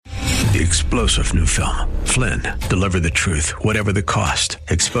The explosive new film, Flynn, deliver the truth, whatever the cost.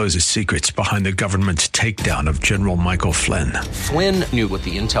 Exposes secrets behind the government's takedown of General Michael Flynn. Flynn knew what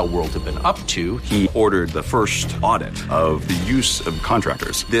the intel world had been up to. He ordered the first audit of the use of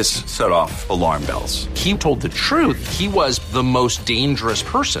contractors. This set off alarm bells. He told the truth. He was the most dangerous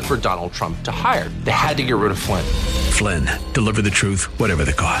person for Donald Trump to hire. They had to get rid of Flynn. Flynn, deliver the truth, whatever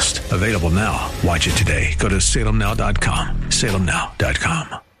the cost. Available now. Watch it today. Go to salemnow.com.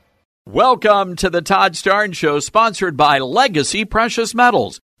 salemnow.com. Welcome to the Todd Starnes Show, sponsored by Legacy Precious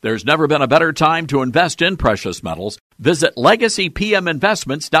Metals. There's never been a better time to invest in precious metals. Visit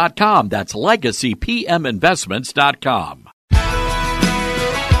LegacyPMInvestments.com. That's LegacyPMInvestments.com.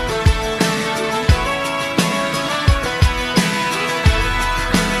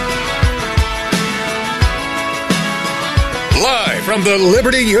 Live from the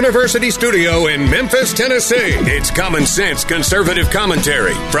Liberty University studio in Memphis, Tennessee, it's Common Sense Conservative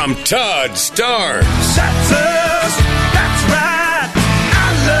Commentary from Todd Starnes. That's right.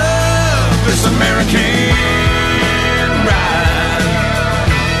 I love this American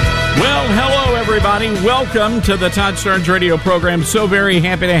ride. Well, hello, everybody. Welcome to the Todd Starnes radio program. So very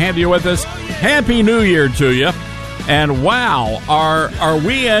happy to have you with us. Happy New Year to you. And wow, are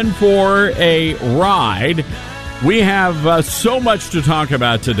we in for a ride? We have so much to talk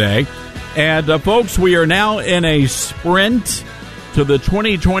about today. And, folks, we are now in a sprint to the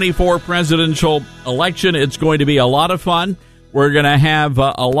 2024 presidential election. It's going to be a lot of fun. We're going to have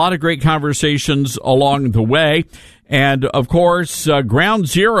a lot of great conversations along the way. And, of course, ground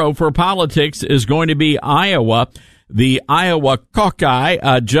zero for politics is going to be Iowa. The Iowa caucus,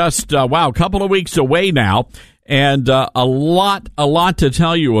 a couple of weeks away now. And a lot to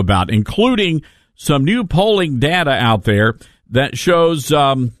tell you about, including some new polling data out there that shows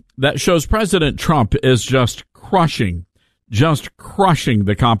President Trump is just crushing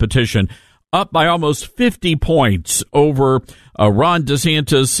the competition, up by almost 50 points over Ron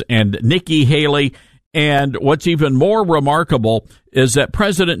DeSantis and Nikki Haley. And what's even more remarkable is that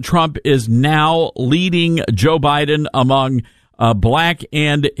President Trump is now leading Joe Biden among black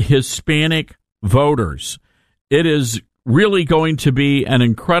and Hispanic voters. It is really going to be an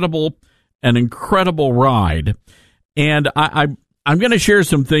incredible ride. And I'm going to share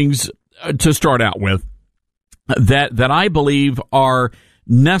some things to start out with that I believe are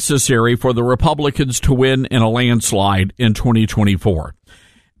necessary for the Republicans to win in a landslide in 2024.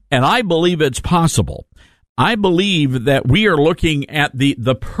 And I believe it's possible. I believe that we are looking at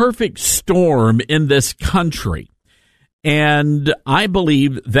the perfect storm in this country. And I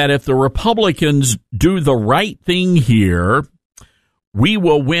believe that if the Republicans do the right thing here, we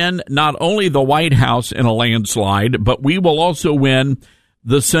will win not only the White House in a landslide, but we will also win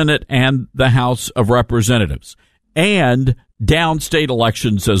the Senate and the House of Representatives and downstate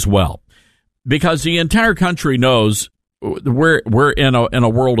elections as well, because the entire country knows we're in a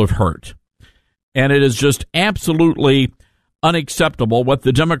world of hurt, and it is just absolutely unacceptable what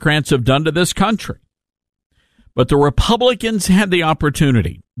the Democrats have done to this country. But the Republicans had the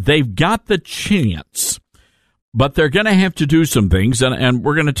opportunity; they've got the chance. But they're going to have to do some things, and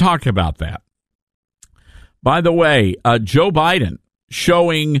we're going to talk about that. By the way, Joe Biden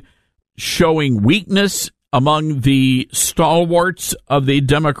showing weakness among the stalwarts of the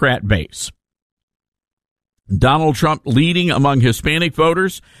Democrat base. Donald Trump leading among Hispanic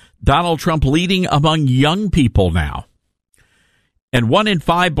voters. Donald Trump leading among young people now. And 1 in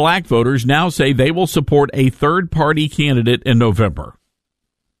 5 black voters now say they will support a third-party candidate in November.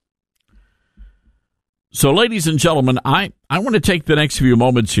 So, ladies and gentlemen, I want to take the next few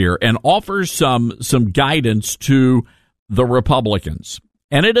moments here and offer some guidance to the Republicans.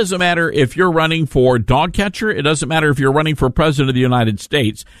 And it doesn't matter if you're running for dog catcher. It doesn't matter if you're running for president of the United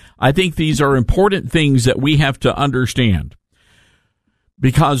States. I think these are important things that we have to understand,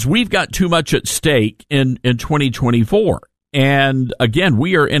 because we've got too much at stake in 2024. And, again,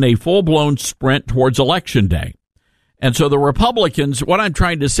 we are in a full-blown sprint towards Election Day. And so the Republicans, what I'm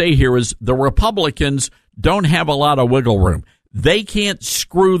trying to say here is the Republicans don't have a lot of wiggle room. They can't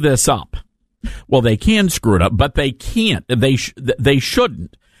screw this up. Well, they can screw it up, but they can't. They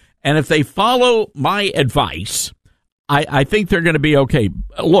shouldn't. And if they follow my advice, I think they're going to be okay.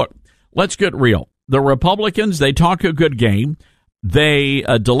 Look, let's get real. The Republicans, they talk a good game. They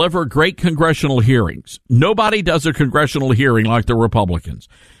deliver great congressional hearings. Nobody does a congressional hearing like the Republicans.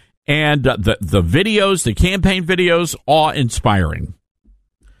 And the videos, the campaign videos, awe-inspiring.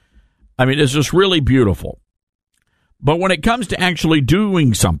 I mean, it's just really beautiful. But when it comes to actually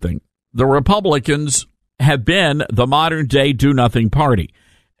doing something, the Republicans have been the modern-day do-nothing party.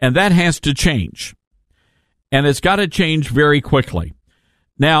 And that has to change. And it's got to change very quickly.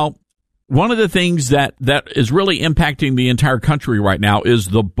 Now, one of the things that is really impacting the entire country right now is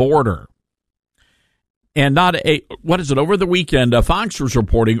the border. And over the weekend, Fox was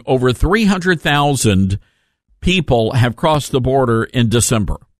reporting over 300,000 people have crossed the border in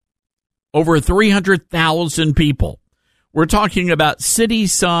December. Over 300,000 people. We're talking about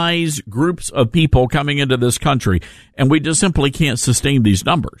city-size groups of people coming into this country, and we just simply can't sustain these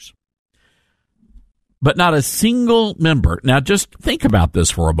numbers. But not a single member. Now, just think about this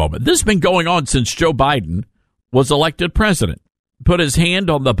for a moment. This has been going on since Joe Biden was elected president. Put his hand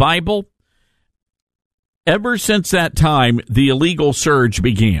on the Bible. Ever since that time, the illegal surge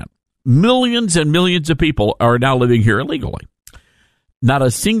began. Millions and millions of people are now living here illegally. Not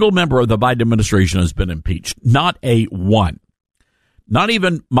a single member of the Biden administration has been impeached. Not a one. Not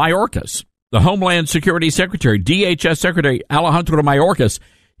even Mayorkas, the Homeland Security Secretary, DHS Secretary Alejandro Mayorkas.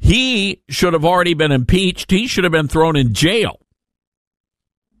 He should have already been impeached. He should have been thrown in jail.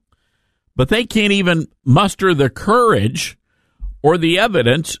 But they can't even muster the courage or the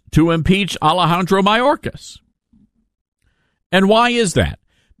evidence to impeach Alejandro Mayorkas. And why is that?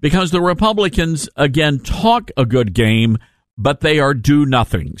 Because the Republicans, again, talk a good game, but they are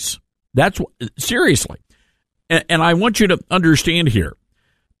do-nothings. Seriously. And I want you to understand here,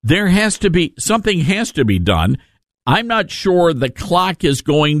 something has to be done. I'm not sure the clock is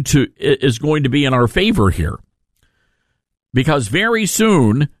going to be in our favor here, because very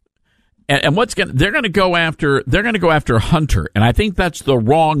soon, and they're going to go after Hunter, and I think that's the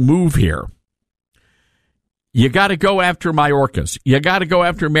wrong move here. You got to go after Mayorkas. You got to go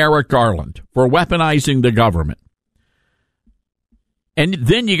after Merrick Garland for weaponizing the government. And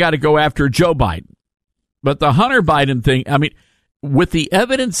then you got to go after Joe Biden. But the Hunter Biden thing, I mean, with the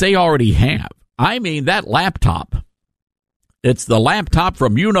evidence they already have, I mean, that laptop, it's the laptop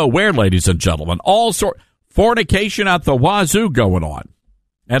from you-know-where, ladies and gentlemen. All sort fornication at the wazoo going on,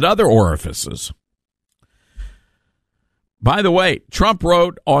 and other orifices. By the way, Trump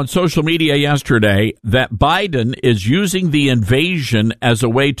wrote on social media yesterday that Biden is using the invasion as a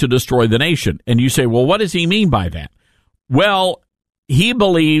way to destroy the nation. And you say, well, what does he mean by that? Well, he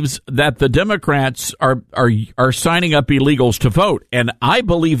believes that the Democrats are signing up illegals to vote, and I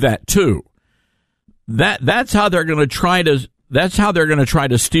believe that too. That's how they're going to try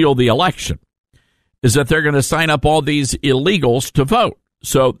to steal the election, is that they're going to sign up all these illegals to vote.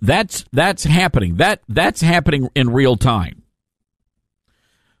 So that's happening. That's happening in real time.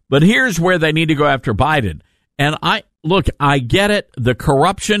 But here's where they need to go after Biden. And I get it. The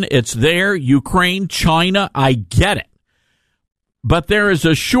corruption, it's there. Ukraine, China, I get it. But there is a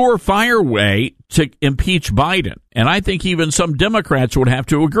surefire way to impeach Biden. And I think even some Democrats would have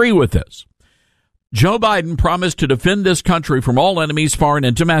to agree with this. Joe Biden promised to defend this country from all enemies, foreign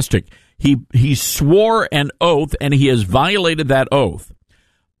and domestic. He swore an oath, and he has violated that oath.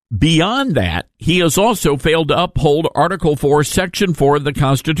 Beyond that, he has also failed to uphold Article 4, Section 4 of the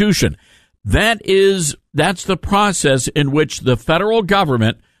Constitution. That's the process in which the federal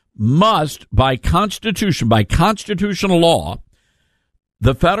government must, by constitutional law,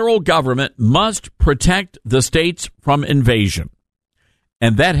 the federal government must protect the states from invasion.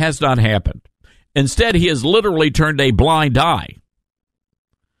 And that has not happened. Instead, he has literally turned a blind eye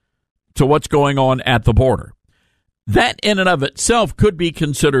to what's going on at the border. That in and of itself could be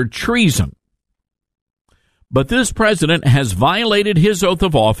considered treason. But this president has violated his oath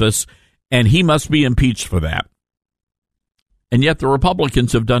of office, and he must be impeached for that. And yet the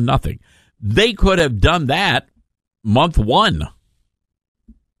Republicans have done nothing. They could have done that month 1.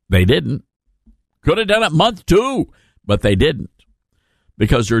 They didn't. Could have done it month 2, but they didn't,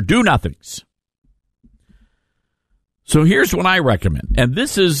 because they're do-nothings. So here's what I recommend, and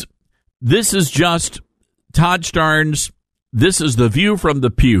this is just Todd Starnes. This is the view from the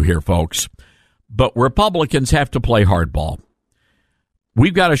pew here, folks. But Republicans have to play hardball.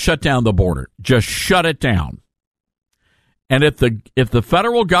 We've got to shut down the border. Just shut it down. And if the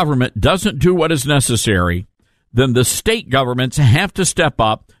federal government doesn't do what is necessary, then the state governments have to step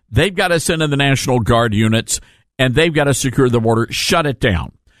up. They've got to send in the National Guard units, and they've got to secure the border. Shut it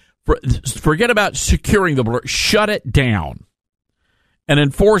down. Forget about securing the border. Shut it down and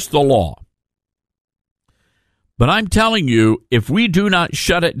enforce the law. But I'm telling you, if we do not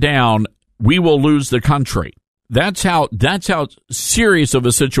shut it down, we will lose the country. That's how serious of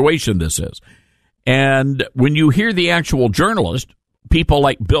a situation this is. And when you hear the actual journalists, people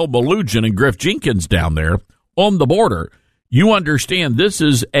like Bill Melugin and Griff Jenkins down there on the border, you understand this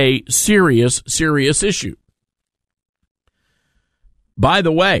is a serious, serious issue. By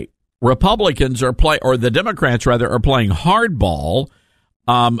the way, Republicans the Democrats rather, are playing hardball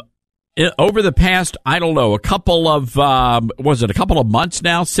over the past, I don't know, a couple of months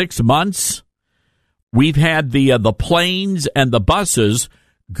now, 6 months, we've had the planes and the buses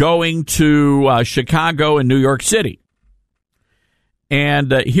going to Chicago and New York City.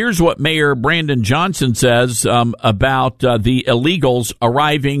 And here's what Mayor Brandon Johnson says about the illegals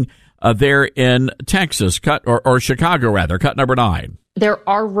arriving there in Texas, or Chicago, rather, cut number 9. There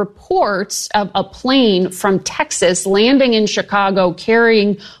are reports of a plane from Texas landing in Chicago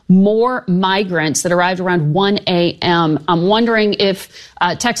carrying more migrants that arrived around 1 a.m. I'm wondering if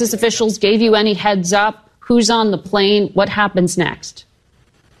Texas officials gave you any heads up. Who's on the plane? What happens next?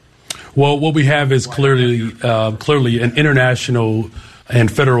 Well, what we have is clearly an international and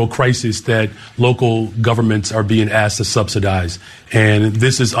federal crisis that local governments are being asked to subsidize. And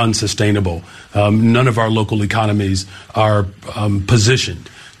this is unsustainable. None of our local economies are positioned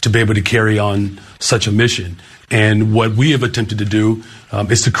to be able to carry on such a mission. And what we have attempted to do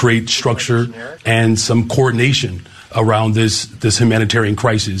is to create structure and some coordination around this humanitarian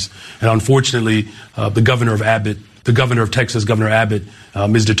crisis. And unfortunately, the governor of Texas, Governor Abbott,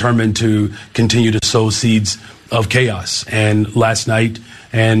 is determined to continue to sow seeds of chaos. And last night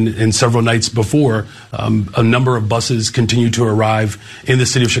and several nights before, a number of buses continue to arrive in the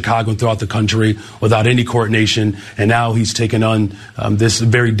city of Chicago and throughout the country without any coordination. And now he's taken on this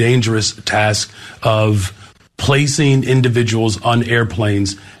very dangerous task of placing individuals on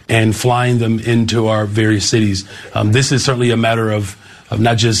airplanes and flying them into our various cities. This is certainly a matter of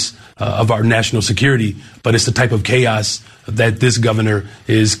not just of our national security, but it's the type of chaos that this governor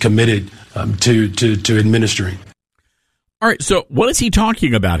is committed to administering. All right, so what is he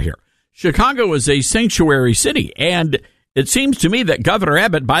talking about here? Chicago is a sanctuary city, and it seems to me that Governor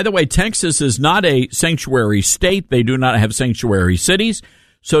Abbott, by the way, Texas is not a sanctuary state. They do not have sanctuary cities.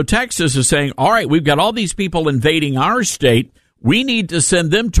 So Texas is saying, all right, we've got all these people invading our state. We need to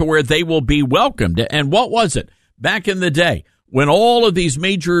send them to where they will be welcomed. And what was it back in the day when all of these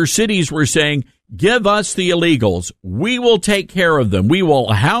major cities were saying, give us the illegals. We will take care of them. We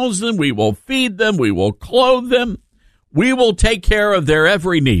will house them. We will feed them. We will clothe them. We will take care of their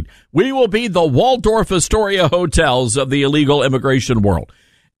every need. We will be the Waldorf Astoria hotels of the illegal immigration world.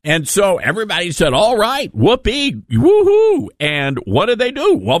 And so everybody said, all right, whoopee, woohoo. And what did they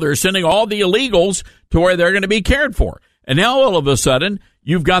do? Well, they're sending all the illegals to where they're going to be cared for. And now all of a sudden,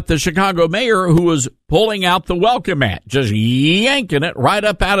 you've got the Chicago mayor who is pulling out the welcome mat, just yanking it right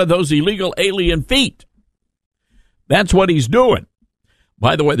up out of those illegal alien feet. That's what he's doing.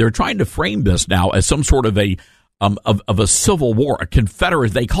 By the way, they're trying to frame this now as some sort of a civil war, a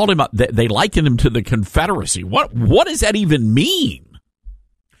Confederate. They called him up. They likened him to the Confederacy. What does that even mean?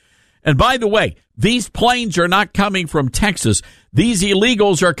 And by the way, these planes are not coming from Texas. These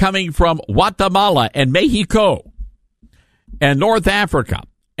illegals are coming from Guatemala and Mexico and North Africa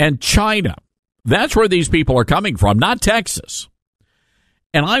and China. That's where these people are coming from, not Texas.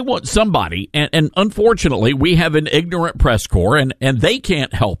 And I want somebody, and unfortunately, we have an ignorant press corps, and they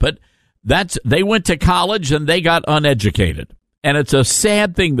can't help it. They went to college and they got uneducated. And it's a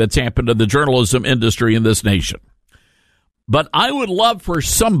sad thing that's happened to the journalism industry in this nation. But I would love for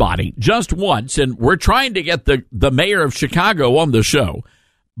somebody just once, and we're trying to get the mayor of Chicago on the show,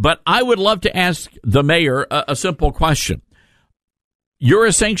 but I would love to ask the mayor a simple question. You're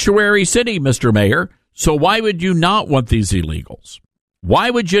a sanctuary city, Mr. Mayor, so why would you not want these illegals? Why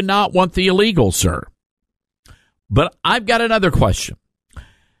would you not want the illegals, sir? But I've got another question.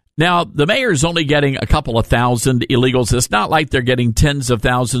 Now, the mayor's only getting a couple of thousand illegals. It's not like they're getting tens of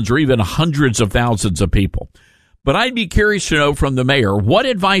thousands or even hundreds of thousands of people. But I'd be curious to know from the mayor, what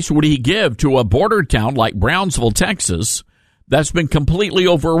advice would he give to a border town like Brownsville, Texas, that's been completely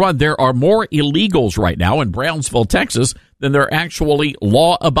overrun? There are more illegals right now in Brownsville, Texas, than there are actually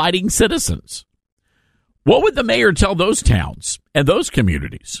law-abiding citizens. What would the mayor tell those towns and those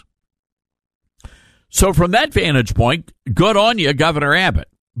communities? So from that vantage point, good on you, Governor Abbott.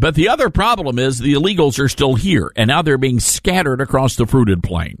 But the other problem is the illegals are still here, and now they're being scattered across the fruited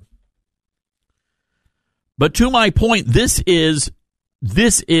plain. But to my point, this is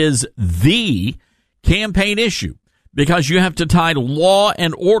the campaign issue, because you have to tie law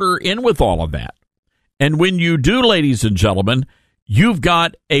and order in with all of that. And when you do, ladies and gentlemen, you've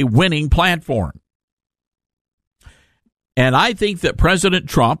got a winning platform. And I think that President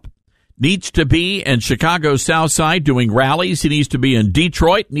Trump needs to be in Chicago's South Side doing rallies. He needs to be in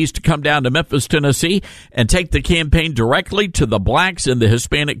Detroit, needs to come down to Memphis, Tennessee, and take the campaign directly to the blacks and the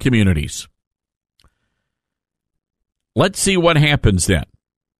Hispanic communities. Let's see what happens then.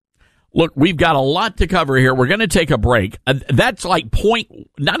 Look, we've got a lot to cover here. We're going to take a break. That's like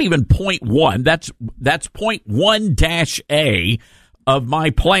not even point one. That's point 1-A of my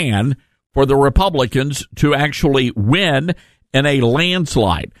plan for the Republicans to actually win in a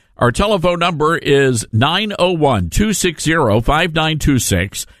landslide. Our telephone number is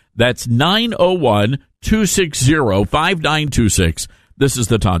 901-260-5926. That's 901-260-5926. This is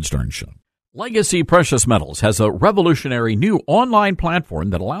the Todd Stern Show. Legacy Precious Metals has a revolutionary new online platform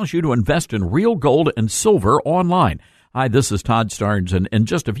that allows you to invest in real gold and silver online. Hi, this is Todd Starnes, and in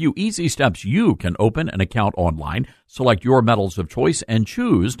just a few easy steps, you can open an account online, select your metals of choice, and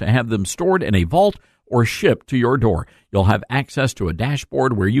choose to have them stored in a vault or shipped to your door. You'll have access to a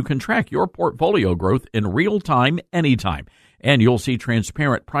dashboard where you can track your portfolio growth in real time, anytime. And you'll see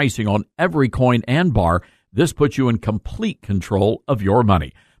transparent pricing on every coin and bar. This puts you in complete control of your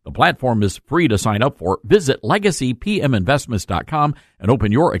money. The platform is free to sign up for. Visit LegacyPMInvestments.com and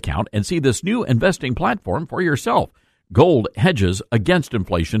open your account and see this new investing platform for yourself. Gold hedges against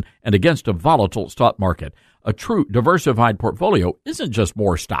inflation and against a volatile stock market. A true diversified portfolio isn't just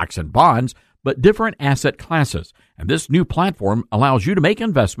more stocks and bonds, but different asset classes. And this new platform allows you to make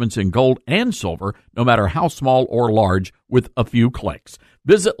investments in gold and silver, no matter how small or large, with a few clicks.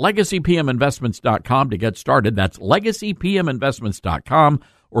 Visit LegacyPMInvestments.com to get started. That's LegacyPMInvestments.com,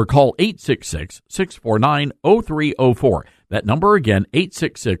 or call 866-649-0304. That number again,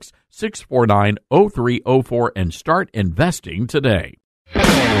 866-649-0304, and start investing today.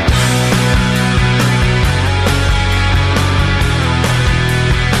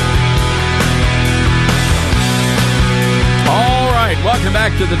 All right, welcome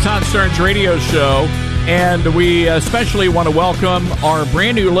back to the Todd Starnes Radio Show. And we especially want to welcome our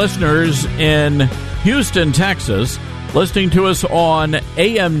brand new listeners in Houston, Texas, listening to us on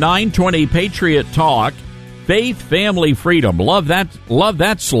AM 920 Patriot Talk. Faith, family, freedom. Love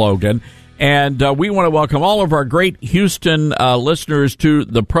that slogan. And we want to welcome all of our great Houston listeners to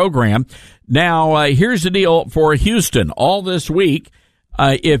the program. Now, here's the deal for Houston. All this week,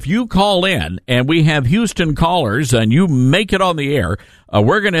 if you call in and we have Houston callers and you make it on the air,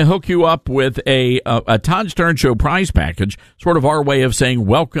 we're going to hook you up with a Todd Stern Show prize package, sort of our way of saying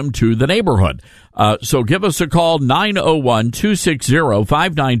welcome to the neighborhood. So give us a call,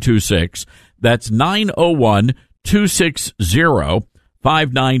 901-260-5926. That's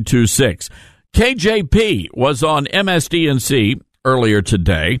 901-260-5926. KJP was on MSDNC earlier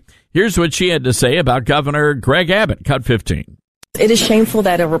today. Here's what she had to say about Governor Greg Abbott. Cut 15. It is shameful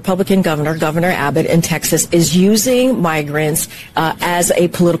that a Republican governor, Governor Abbott in Texas, is using migrants as a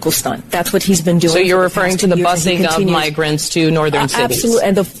political stunt. That's what he's been doing. So you're referring to the busing of migrants to northern cities? Absolutely.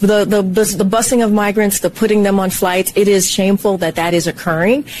 And the busing of migrants, the putting them on flights, it is shameful that that is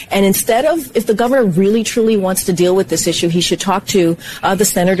occurring. And instead of, if the governor really, truly wants to deal with this issue, he should talk to the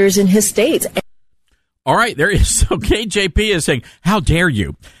senators in his states. All right, there is. So KJP is saying, how dare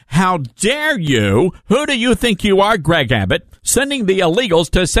you? How dare you? Who do you think you are, Greg Abbott, sending the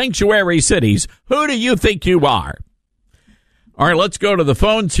illegals to sanctuary cities? Who do you think you are? All right, let's go to the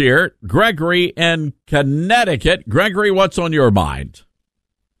phones here. Gregory in Connecticut. Gregory, what's on your mind?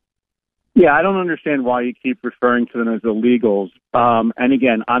 Yeah, I don't understand why you keep referring to them as illegals. And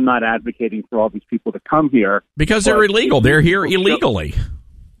again, I'm not advocating for all these people to come here. Because they're illegal. They're here illegally.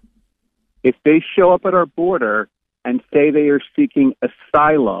 If they show up at our border and say they are seeking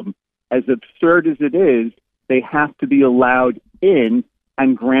asylum, as absurd as it is, they have to be allowed in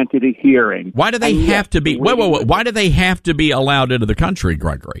and granted a hearing. Why do they have to be? Wait. Why do they have to be allowed into the country,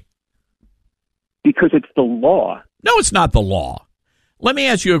 Gregory? Because it's the law. No, it's not the law. Let me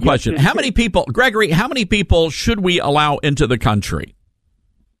ask you a question. How many people, Gregory, how many people should we allow into the country?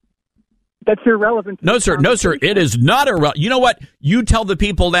 That's irrelevant. No, sir. No, sir. It is not irrelevant. You know what? You tell the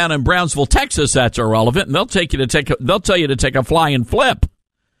people down in Brownsville, Texas, that's irrelevant, and they'll tell you to take a fly and flip.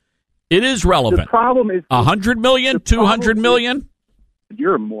 It is relevant. The problem is 100 million, 200 million.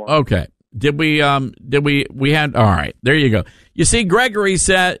 You're more. Okay. We had, all right. There you go. You see, Gregory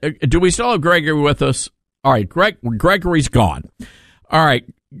said, do we still have Gregory with us? All right. Gregory's gone. All right.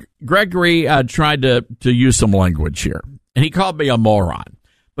 Gregory tried to use some language here, and he called me a moron.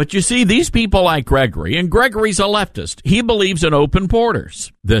 But you see, these people like Gregory, and Gregory's a leftist. He believes in open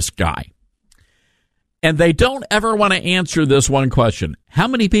borders, this guy. And they don't ever want to answer this one question. How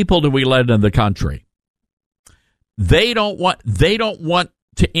many people do we let in the country? They don't want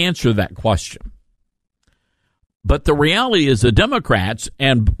to answer that question. But the reality is the Democrats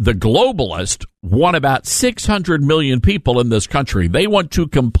and the globalists want about 600 million people in this country. They want to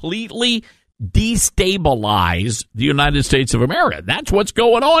completely destabilize the United States of America. That's what's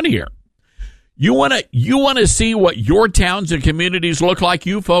going on here. You want to see what your towns and communities look like,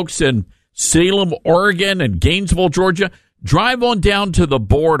 you folks in Salem, Oregon, and Gainesville, Georgia? Drive on down to the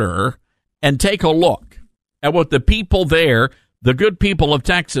border and take a look at what the people there, the good people of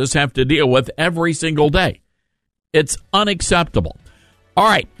Texas have to deal with every single day. It's unacceptable. All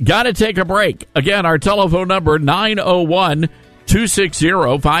right, got to take a break. Again, our telephone number,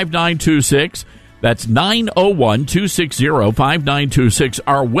 901-260-5926. That's 901-260-5926.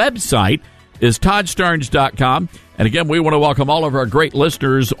 Our website is toddstarnes.com. And again, we want to welcome all of our great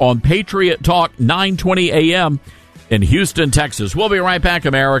listeners on Patriot Talk 920 AM in Houston, Texas. We'll be right back,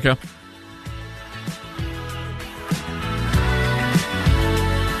 America.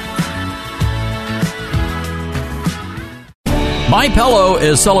 MyPillow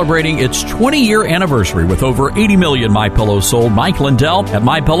is celebrating its 20-year anniversary with over 80 million MyPillows sold. Mike Lindell at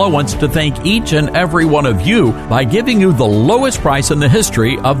MyPillow wants to thank each and every one of you by giving you the lowest price in the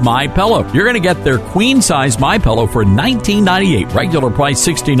history of MyPillow. You're going to get their queen-size MyPillow for $19.98, regular price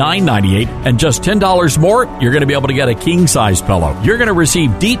 $69.98, and just $10 more, you're going to be able to get a king-size pillow. You're going to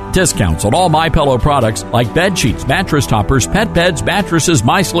receive deep discounts on all MyPillow products like bed sheets, mattress toppers, pet beds, mattresses,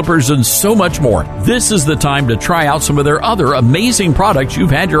 my slippers, and so much more. This is the time to try out some of their other amazing products you've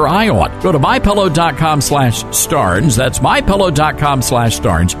had your eye on. Go to mypillow.com/Starnes. That's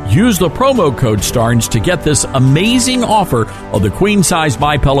mypillow.com/Starnes. Use the promo code Starnes to get this amazing offer of the queen size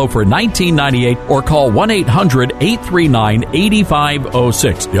MyPillow for $19.98 or call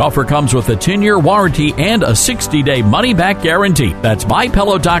 1-800-839-8506. The offer comes with a 10-year warranty and a 60-day money-back guarantee. That's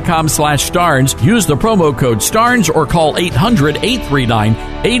mypillow.com/Starnes. Use the promo code Starnes or call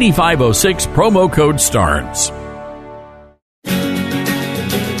 800-839-8506. Promo code Starnes.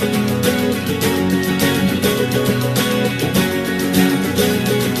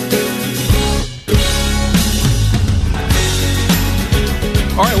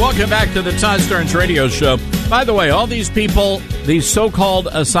 All right, welcome back to the Todd Starnes Radio Show. By the way, all these people, these so-called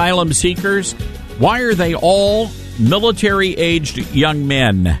asylum seekers, why are they all military-aged young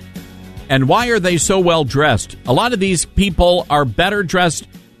men? And why are they so well-dressed? A lot of these people are better dressed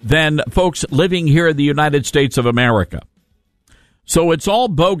than folks living here in the United States of America. So it's all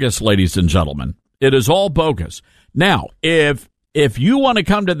bogus, ladies and gentlemen. It is all bogus. Now, if you want to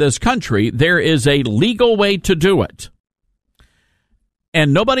come to this country, there is a legal way to do it.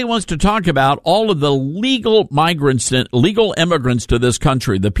 And nobody wants to talk about all of the legal migrants, legal immigrants to this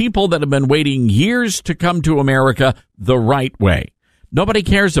country, the people that have been waiting years to come to America the right way. Nobody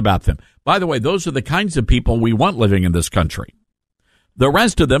cares about them. By the way, those are the kinds of people we want living in this country. The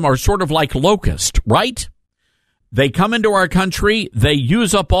rest of them are sort of like locusts, right? They come into our country, they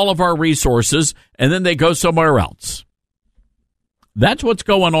use up all of our resources, and then they go somewhere else. That's what's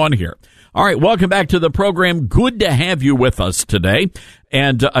going on here. All right, welcome back to the program. Good to have you with us today.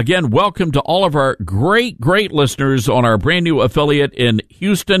 And again, welcome to all of our great listeners on our brand new affiliate in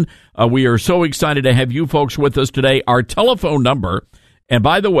Houston. We are so excited to have you folks with us today. Our telephone number, and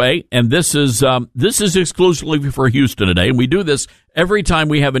by the way, and this is exclusively for Houston today, and we do this every time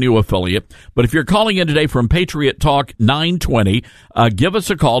we have a new affiliate. But if you're calling in today from Patriot Talk 920, give us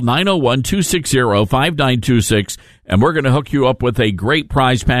a call, 901-260-5926, and we're going to hook you up with a great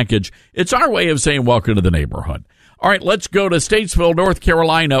prize package. It's our way of saying welcome to the neighborhood. All right, let's go to Statesville, North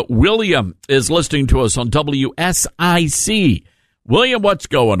Carolina. William is listening to us on WSIC. William, what's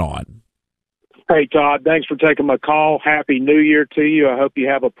going on? Hey, Todd, thanks for taking my call. Happy New Year to you. I hope you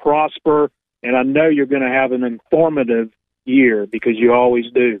have a prosper, and I know you're going to have an informative year because you always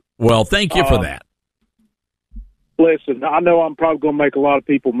do. Well, thank you for that. Listen, I know I'm probably going to make a lot of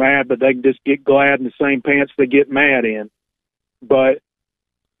people mad, but they can just get glad in the same pants they get mad in. But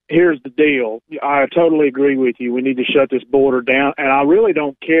here's the deal. I totally agree with you. We need to shut this border down, and I really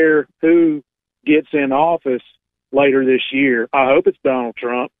don't care who gets in office later this year. I hope it's Donald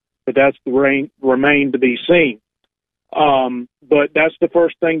Trump, but that's the remain to be seen. But that's the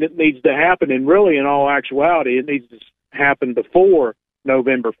first thing that needs to happen, and really, in all actuality, it needs to happen before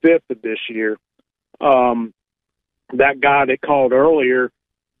November 5th of this year. That guy that called earlier,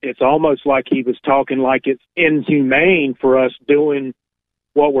 it's almost like he was talking like it's inhumane for us doing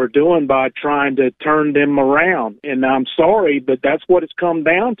what we're doing by trying to turn them around. And I'm sorry, but that's what it's come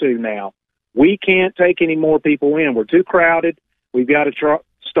down to now. We can't take any more people in. We're too crowded. We've got to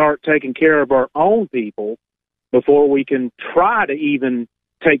start taking care of our own people before we can try to even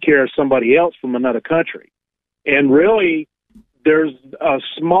take care of somebody else from another country. And really, there's a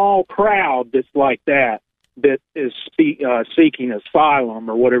small crowd that's like that is seeking asylum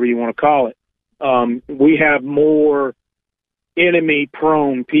or whatever you want to call it. We have more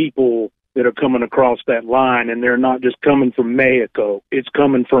enemy-prone people that are coming across that line, and they're not just coming from Mexico. It's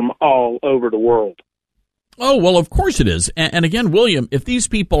coming from all over the world. Oh, well, of course it is. And again, William, if these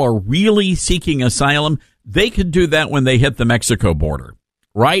people are really seeking asylum, they could do that when they hit the Mexico border,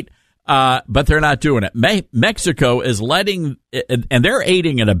 right? but they're not doing it. Mexico is letting, and they're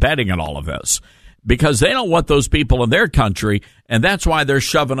aiding and abetting in all of this because they don't want those people in their country, and that's why they're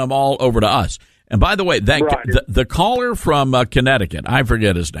shoving them all over to us. And by the way, the caller from Connecticut, I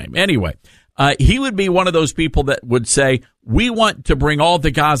forget his name. Anyway, he would be one of those people that would say, we want to bring all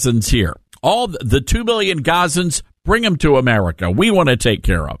the Gazans here. All the 2 million Gazans, bring them to America. We want to take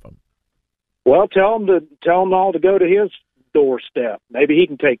care of them. Well, tell them all to go to his doorstep. Maybe he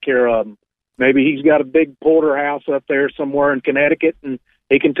can take care of them. Maybe he's got a big porterhouse up there somewhere in Connecticut, and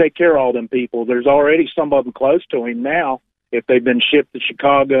he can take care of all them people. There's already some of them close to him now. If they've been shipped to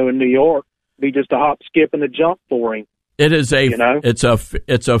Chicago and New York, it'd be just a hop, skip, and a jump for him. It is it's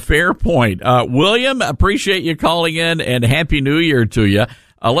a fair point. William, appreciate you calling in, and Happy New Year to you.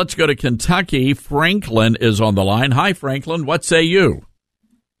 Let's go to Kentucky. Franklin is on the line. Hi, Franklin. What say you?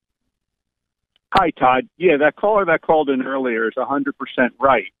 Hi, Todd. Yeah, that caller that called in earlier is 100%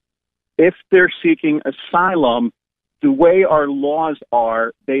 right. If they're seeking asylum, the way our laws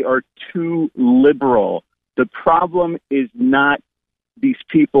are, they are too liberal. The problem is not these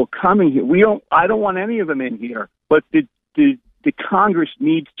people coming here. I don't want any of them in here, but the Congress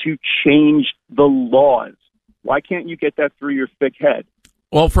needs to change the laws. Why can't you get that through your thick head?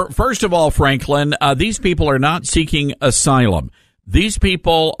 Well, first of all, Franklin, these people are not seeking asylum. These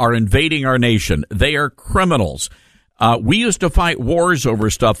people are invading our nation. They are criminals. We used to fight wars over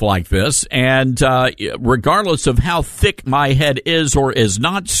stuff like this, and regardless of how thick my head is or is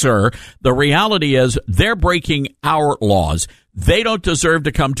not, sir, the reality is they're breaking our laws. They don't deserve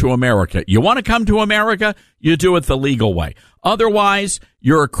to come to America. You want to come to America, you do it the legal way. Otherwise,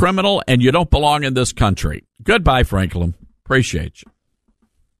 you're a criminal and you don't belong in this country. Goodbye, Franklin. Appreciate you.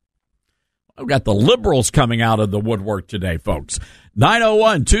 I've got the liberals coming out of the woodwork today, folks.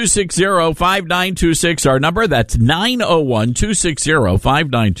 901-260-5926, our number. That's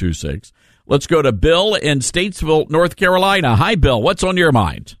 901-260-5926. Let's go to Bill in Statesville, North Carolina. Hi, Bill. What's on your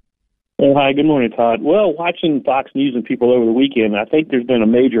mind? Oh, hi. Good morning, Todd. Well, watching Fox News and people over the weekend, I think there's been a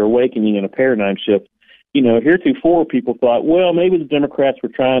major awakening and a paradigm shift. You know, heretofore people thought, well, maybe the Democrats were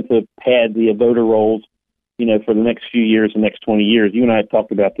trying to pad the voter rolls, you know, for the next few years, the next 20 years. You and I had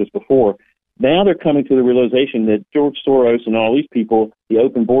talked about this before. Now they're coming to the realization that George Soros and all these people, the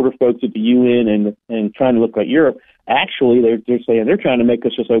open border folks at the UN and trying to look like Europe, actually they're saying they're trying to make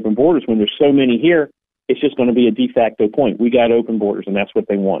us just open borders. When there's so many here, it's just going to be a de facto point. We got open borders, and that's what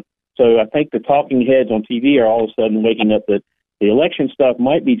they want. So I think the talking heads on TV are all of a sudden waking up that the election stuff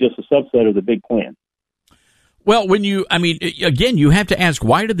might be just a subset of the big plan. Well, again, you have to ask,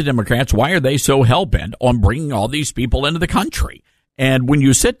 why are they so hell-bent on bringing all these people into the country? And when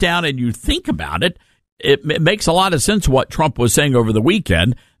you sit down and you think about it, it makes a lot of sense what Trump was saying over the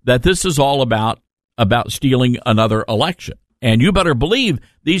weekend, that this is all about stealing another election. And you better believe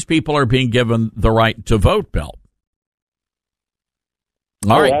these people are being given the right to vote, Bill.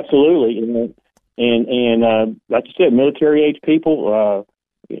 All right. Absolutely. And like you said, military-age people,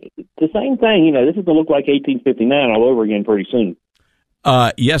 the same thing. You know, this is going to look like 1859 all over again pretty soon.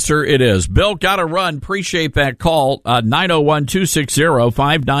 Yes, sir, it is. Bill, got to run. Appreciate that call.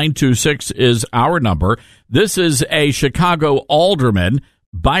 901-260-5926 is our number. This is a Chicago alderman,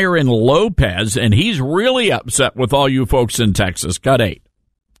 Byron Lopez, and he's really upset with all you folks in Texas. Cut 8.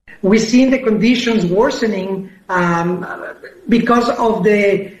 We've seen the conditions worsening because of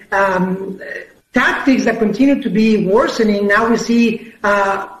the tactics that continue to be worsening. Now we see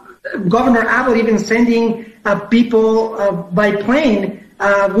Governor Abbott even sending people by plane,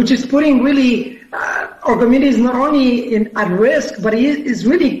 which is putting really our communities not only at risk, but it is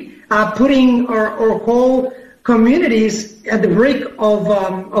really putting our whole communities at the brink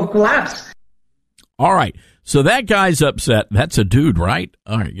of collapse. All right. So that guy's upset. That's a dude, right?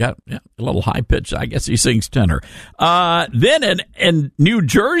 All right. Yeah, a little high pitch. I guess he sings tenor. Then in New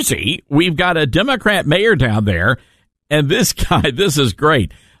Jersey, we've got a Democrat mayor down there. And this guy, this is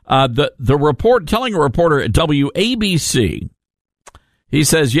great. Telling a reporter at WABC, he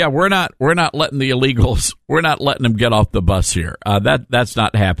says, yeah, we're not letting the illegals, we're not letting them get off the bus here. That's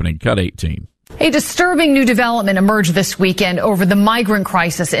not happening. Cut 18. A disturbing new development emerged this weekend over the migrant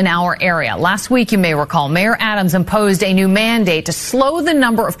crisis in our area. Last week, you may recall, Mayor Adams imposed a new mandate to slow the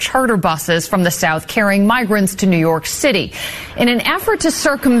number of charter buses from the south carrying migrants to New York City. In an effort to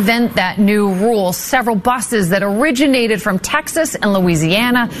circumvent that new rule, several buses that originated from Texas and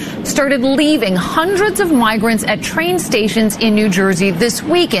Louisiana started leaving hundreds of migrants at train stations in New Jersey this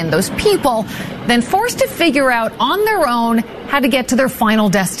weekend. Those people then forced to figure out on their own how to get to their final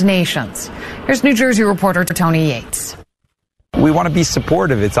destinations. Here's New Jersey reporter Tony Yates. We want to be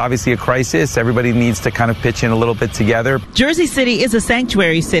supportive. It's obviously a crisis. Everybody needs to kind of pitch in a little bit together. Jersey City is a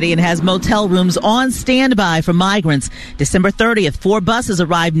sanctuary city and has motel rooms on standby for migrants. December 30th, 4 buses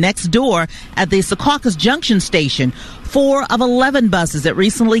arrived next door at the Secaucus Junction station. 4 of 11 buses that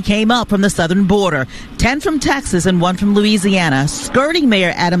recently came up from the southern border, 10 from Texas and 1 from Louisiana, skirting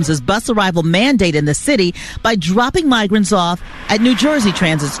Mayor Adams' bus arrival mandate in the city by dropping migrants off at New Jersey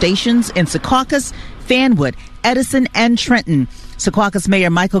transit stations in Secaucus, Fanwood, Edison, and Trenton. Secaucus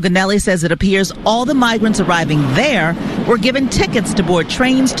Mayor Michael Gonnelli says it appears all the migrants arriving there were given tickets to board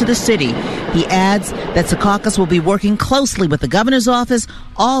trains to the city. He adds that Secaucus will be working closely with the governor's office,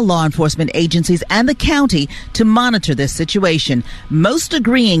 all law enforcement agencies, and the county to monitor this situation, most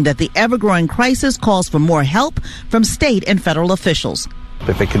agreeing that the ever-growing crisis calls for more help from state and federal officials.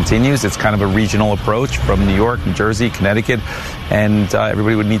 If it continues, it's kind of a regional approach from New York, New Jersey, Connecticut, and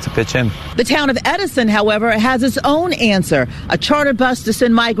everybody would need to pitch in. The town of Edison, however, has its own answer, a charter bus to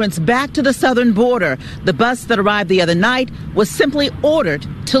send migrants back to the southern border. The bus that arrived the other night was simply ordered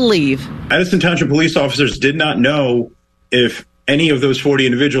to leave. Edison Township police officers did not know if any of those 40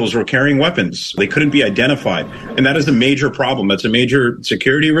 individuals were carrying weapons. They couldn't be identified, and that is a major problem. That's a major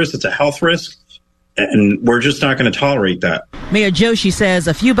security risk. It's a health risk. And we're just not going to tolerate that. Mayor Joshi says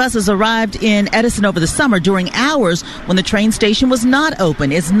a few buses arrived in Edison over the summer during hours when the train station was not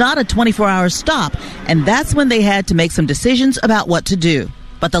open. It's not a 24-hour stop, and that's when they had to make some decisions about what to do.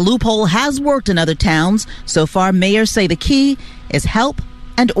 But the loophole has worked in other towns. So far, mayors say the key is help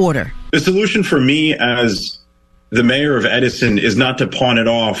and order. The solution for me as the mayor of Edison is not to pawn it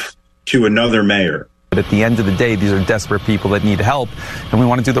off to another mayor. But at the end of the day, these are desperate people that need help, and we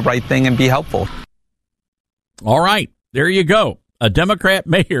want to do the right thing and be helpful. All right, there you go. A Democrat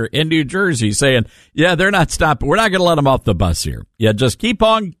mayor in New Jersey saying, yeah, they're not stopping. We're not going to let them off the bus here. Yeah, just keep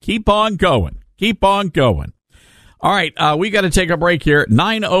on going. Keep on going. All right, we got to take a break here.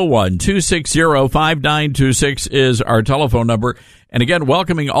 901-260-5926 is our telephone number. And again,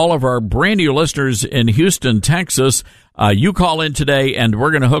 welcoming all of our brand new listeners in Houston, Texas. You call in today, and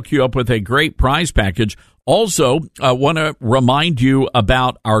we're going to hook you up with a great prize package. Also, I want to remind you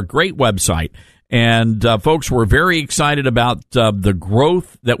about our great website. And, folks, we're very excited about the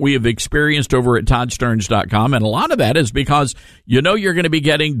growth that we have experienced over at ToddStearns.com. And a lot of that is because you know you're going to be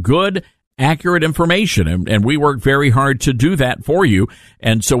getting good, accurate information. And we work very hard to do that for you.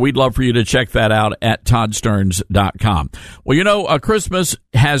 And so we'd love for you to check that out at ToddStearns.com. Well, you know, Christmas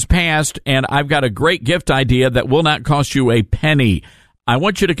has passed, and I've got a great gift idea that will not cost you a penny. I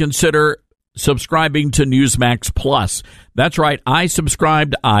want you to consider subscribing to Newsmax Plus. That's right. I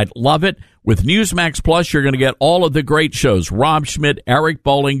subscribed. I love it. With Newsmax Plus, you're going to get all of the great shows, Rob Schmidt, Eric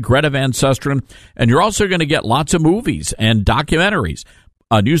Bolling, Greta Van Susteren, and you're also going to get lots of movies and documentaries.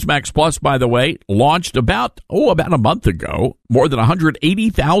 Newsmax Plus, by the way, launched about a month ago. More than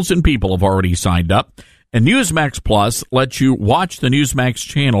 180,000 people have already signed up. And Newsmax Plus lets you watch the Newsmax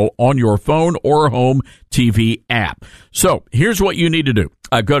channel on your phone or home TV app. So here's what you need to do.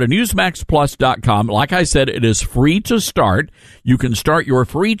 Go to NewsmaxPlus.com. Like I said, it is free to start. You can start your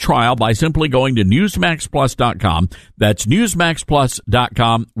free trial by simply going to NewsmaxPlus.com. That's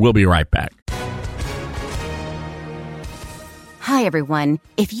NewsmaxPlus.com. We'll be right back. Hi, everyone.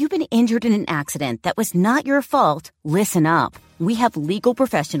 If you've been injured in an accident that was not your fault, listen up. We have legal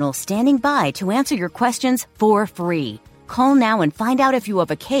professionals standing by to answer your questions for free. Call now and find out if you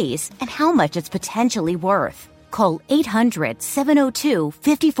have a case and how much it's potentially worth. Call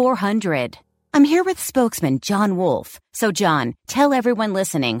 800-702-5400. I'm here with spokesman John Wolf. So, John, tell everyone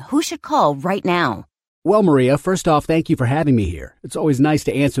listening who should call right now. Well, Maria, first off, thank you for having me here. It's always nice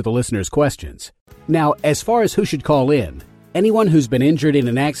to answer the listeners' questions. Now, as far as who should call in, anyone who's been injured in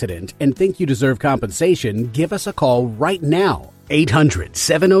an accident and think you deserve compensation, give us a call right now.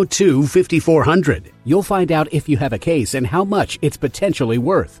 800-702-5400. You'll find out if you have a case and how much it's potentially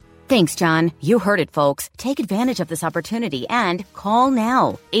worth. Thanks, John. You heard it, folks. Take advantage of this opportunity and call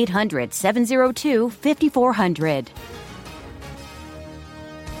now. 800-702-5400.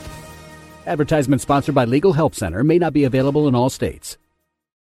 Advertisement sponsored by Legal Help Center. May not be available in all states.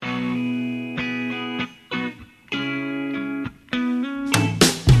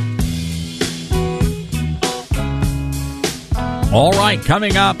 All right,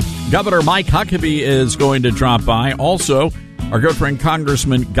 coming up, Governor Mike Huckabee is going to drop by. Also, our good friend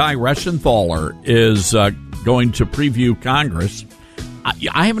Congressman Guy Reschenthaler is going to preview Congress.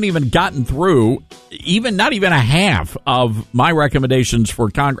 I haven't even gotten through not even a half of my recommendations for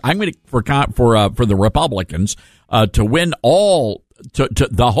Congress. I'm going to for the Republicans to win all to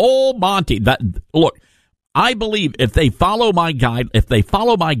the whole Monty. Look, I believe if they follow my guide,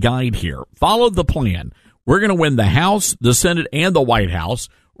 follow the plan, We're going to win the House, the Senate, and the White House.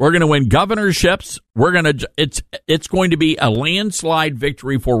 We're going to win governorships. It's going to be a landslide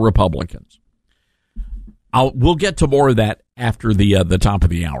victory for Republicans. We'll get to more of that after the top of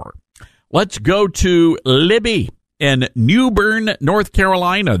the hour. Let's go to Libby in New Bern, North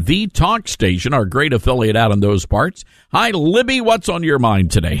Carolina, the talk station, our great affiliate out in those parts. Hi, Libby. What's on your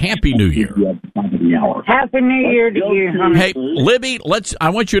mind today? Happy New Year. Happy New Year to you, honey. Hey, Libby, I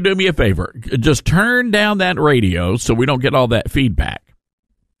want you to do me a favor. Just turn down that radio so we don't get all that feedback.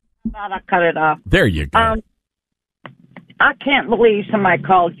 I cut it off. There you go. I can't believe somebody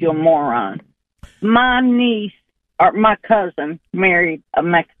called you a moron. My niece, or my cousin, married a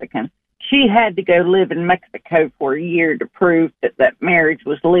Mexican. She had to go live in Mexico for a year to prove that marriage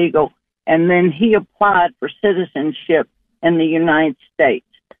was legal, and then he applied for citizenship in the United States.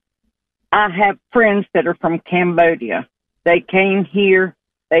 I have friends that are from Cambodia. They came here.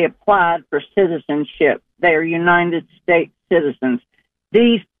 They applied for citizenship. They are United States citizens.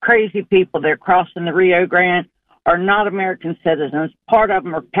 These crazy people that are crossing the Rio Grande are not American citizens. Part of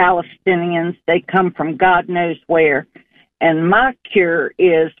them are Palestinians. They come from God knows where. And my cure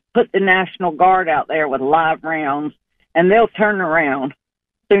is put the National Guard out there with live rounds, and they'll turn around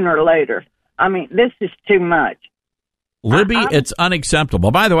sooner or later. I mean, this is too much. Libby, it's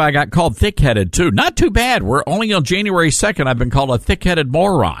unacceptable. By the way, I got called thick-headed, too. Not too bad. We're only on January 2nd. I've been called a thick-headed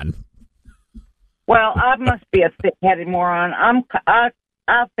moron. Well, I must be a thick-headed moron.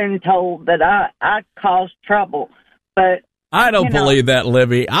 I've been told that I cause trouble, but I don't believe that,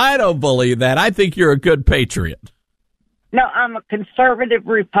 Libby. I don't believe that. I think you're a good patriot. No, I'm a conservative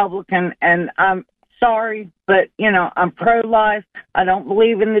Republican, and I'm sorry, but, I'm pro-life. I don't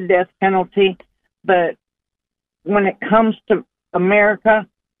believe in the death penalty, but when it comes to America,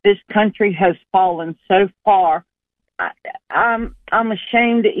 this country has fallen so far. I'm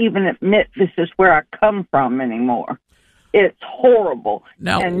ashamed to even admit this is where I come from anymore. It's horrible.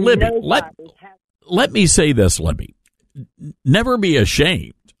 Now, and Libby, let me say this, Libby. Never be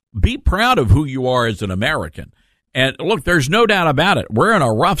ashamed. Be proud of who you are as an American. And look, there's no doubt about it. We're in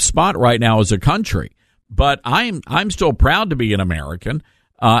a rough spot right now as a country, but I'm still proud to be an American.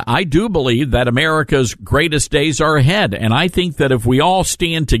 I do believe that America's greatest days are ahead, and I think that if we all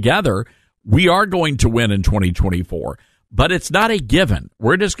stand together, we are going to win in 2024. But it's not a given.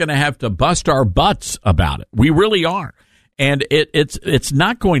 We're just going to have to bust our butts about it. We really are, and it's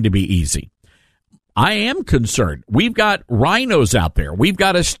not going to be easy. I am concerned. We've got rhinos out there. We've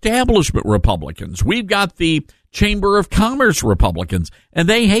got establishment Republicans. We've got the Chamber of Commerce Republicans, and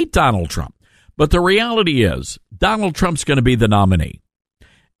they hate Donald Trump. But the reality is Donald Trump's going to be the nominee.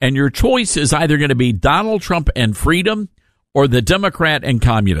 And your choice is either going to be Donald Trump and freedom or the Democrat and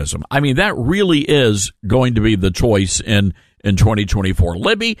communism. I mean, that really is going to be the choice in 2024.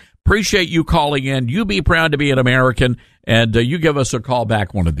 Libby, appreciate you calling in. You be proud to be an American, and you give us a call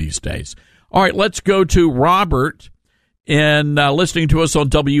back one of these days. All right, let's go to Robert in listening to us on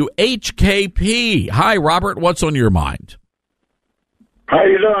WHKP. Hi, Robert. What's on your mind? How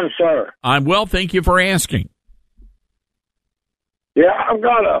you doing, sir? I'm well. Thank you for asking. Yeah, I've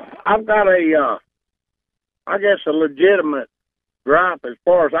got a legitimate gripe as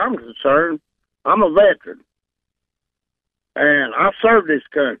far as I'm concerned. I'm a veteran, and I've served this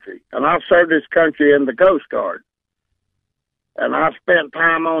country, and I've served this country in the Coast Guard, and I spent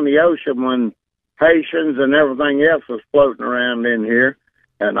time on the ocean when Haitians and everything else was floating around in here,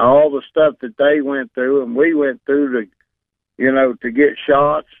 and all the stuff that they went through and we went through to get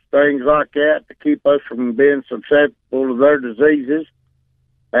shots, things like that, to keep us from being susceptible to their diseases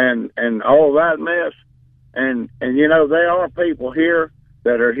and all that mess. And there are people here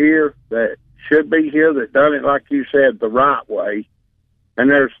that are here that should be here that done it, like you said, the right way. And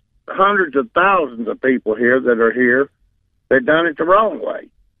there's hundreds of thousands of people here that are here that done it the wrong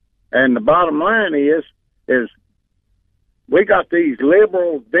way. And the bottom line is we got these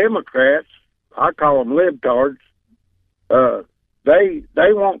liberal Democrats, I call them libtards.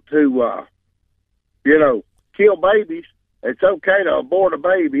 They want to, kill babies. It's okay to abort a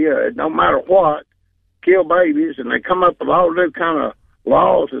baby, no matter what, kill babies, and they come up with all new kind of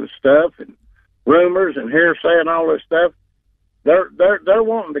laws and stuff, and rumors and hearsay and all this stuff. They're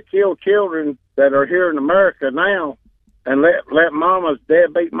wanting to kill children that are here in America now, and let mamas,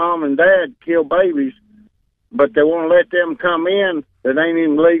 deadbeat mom and dad kill babies, but they won't let them come in that ain't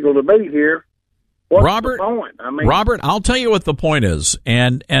even legal to be here. What's Robert, the point? Robert, I'll tell you what the point is,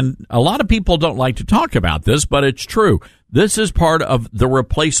 and a lot of people don't like to talk about this, but it's true. This is part of the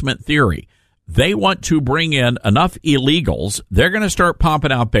replacement theory. They want to bring in enough illegals. They're going to start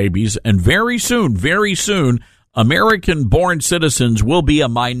pumping out babies, and very soon, American-born citizens will be a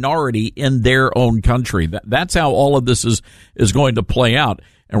minority in their own country. That's how all of this is going to play out.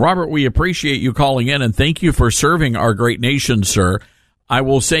 And Robert, we appreciate you calling in, and thank you for serving our great nation, sir. I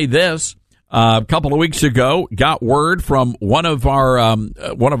will say this: a couple of weeks ago, got word from one of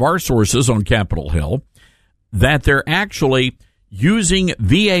our sources on Capitol Hill that they're actually using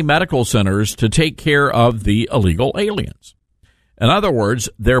VA medical centers to take care of the illegal aliens. In other words,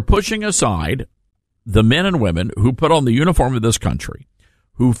 they're pushing aside the men and women who put on the uniform of this country,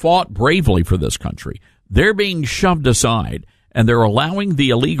 who fought bravely for this country. They're being shoved aside, and they're allowing the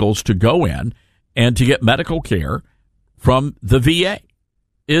illegals to go in and to get medical care from the VA.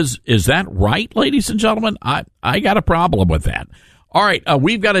 Is that right, ladies and gentlemen? I got a problem with that. All right,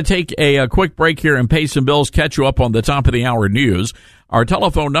 we've got to take a quick break here and pay some bills, catch you up on the top of the hour news. Our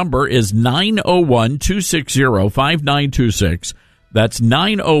telephone number is 901-260-5926. That's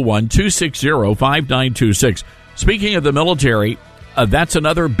 901-260-5926. Speaking of the military, that's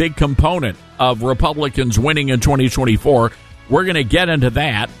another big component of Republicans winning in 2024. We're going to get into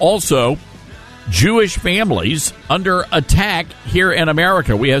that. Also, Jewish families under attack here in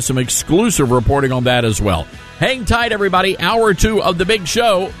America. We have some exclusive reporting on that as well. Hang tight, everybody. Hour 2 of the big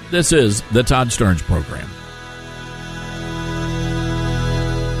show. This is the Todd Stearns Program.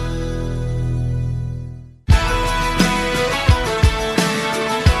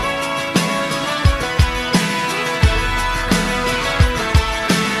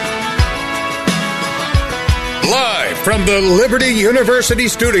 From the Liberty University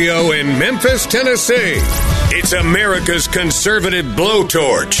studio in Memphis, Tennessee, it's America's conservative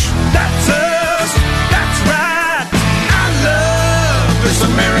blowtorch. That's us. That's right. I love this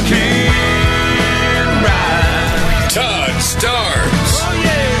American ride. Todd Stearns. Oh,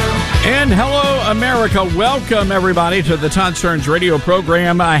 yeah. And hello, America. Welcome, everybody, to the Todd Stearns radio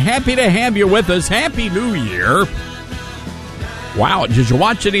program. Happy to have you with us. Happy New Year. Wow. Did you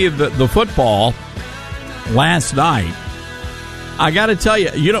watch any of the football last night? I got to tell you,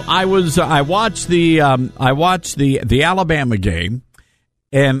 I watched the Alabama game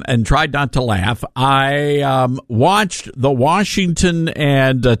and tried not to laugh. I watched the Washington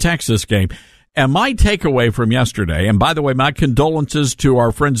and Texas game, and my takeaway from yesterday, and by the way, my condolences to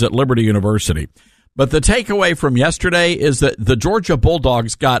our friends at Liberty University, but the takeaway from yesterday is that the Georgia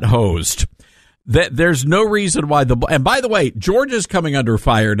Bulldogs got hosed. That there's no reason why and by the way, Georgia's coming under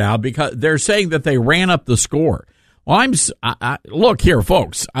fire now because they're saying that they ran up the score. Well, look here,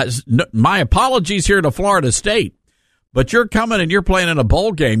 folks. My apologies here to Florida State, but you're coming and you're playing in a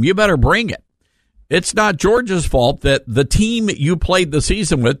bowl game. You better bring it. It's not Georgia's fault that the team you played the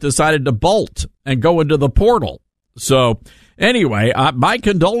season with decided to bolt and go into the portal. So anyway, my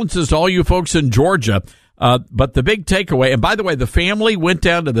condolences to all you folks in Georgia. But the big takeaway, and by the way, the family went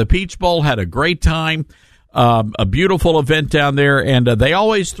down to the Peach Bowl, had a great time. A beautiful event down there, and they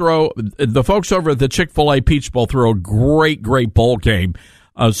always throw, the folks over at the Chick-fil-A Peach Bowl throw a great bowl game.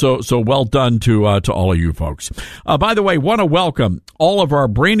 So well done to all of you folks. By the way, want to welcome all of our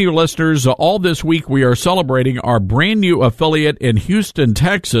brand new listeners. All this week we are celebrating our brand new affiliate in Houston,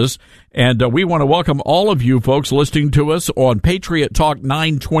 Texas, and we want to welcome all of you folks listening to us on Patriot Talk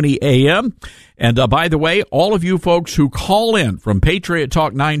 920 AM. And by the way, all of you folks who call in from Patriot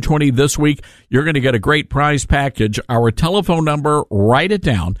Talk 920 this week, you're going to get a great prize package. Our telephone number, write it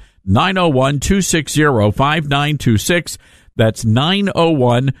down, 901-260-5926. That's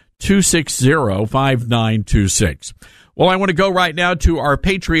 901-260-5926. Well, I want to go right now to our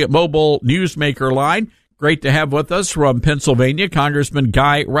Patriot Mobile Newsmaker line. Great to have with us from Pennsylvania, Congressman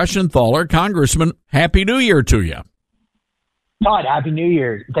Guy Reschenthaler. Congressman, Happy New Year to you. Todd, Happy New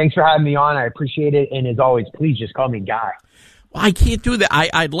Year. Thanks for having me on. I appreciate it. And as always, please just call me Guy. Well, I can't do that.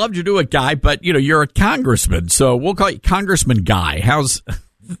 I'd love to do it, Guy, but, you're a congressman, so we'll call you Congressman Guy.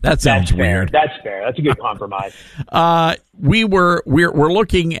 That sounds weird. That's fair. That's a good compromise. We're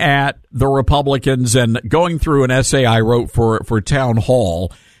looking at the Republicans and going through an essay I wrote for Town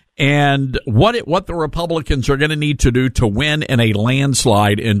Hall and what the Republicans are going to need to do to win in a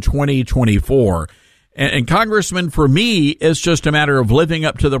landslide in 2024. And Congressman, for me, it's just a matter of living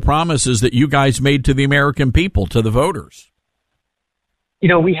up to the promises that you guys made to the American people, to the voters.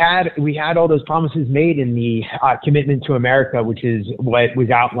 We had all those promises made in the commitment to America, which is what was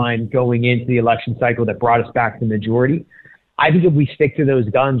outlined going into the election cycle that brought us back to the majority. I think if we stick to those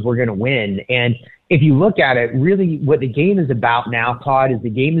guns, we're going to win. And if you look at it, really what the game is about now, Todd, is the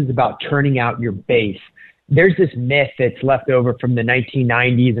game is about turning out your base. There's this myth that's left over from the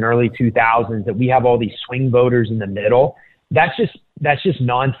 1990s and early 2000s that we have all these swing voters in the middle. That's just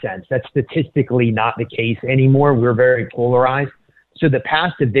nonsense. That's statistically not the case anymore. We're very polarized. So the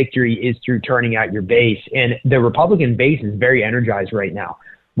path to victory is through turning out your base. And the Republican base is very energized right now.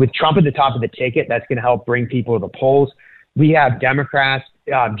 With Trump at the top of the ticket, that's going to help bring people to the polls. We have Democrats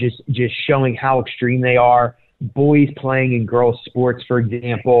just showing how extreme they are. Boys playing in girls' sports, for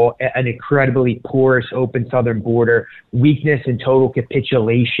example, an incredibly porous open southern border, weakness and total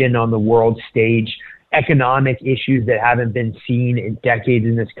capitulation on the world stage, economic issues that haven't been seen in decades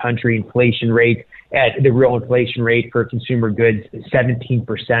in this country, inflation rate, at the real inflation rate for consumer goods, 17%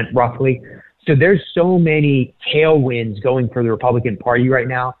 roughly. So there's so many tailwinds going for the Republican Party right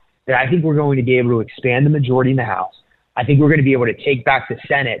now that I think we're going to be able to expand the majority in the House. I think we're going to be able to take back the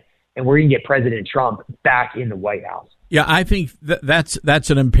Senate, and we're going to get President Trump back in the White House. Yeah, I think that's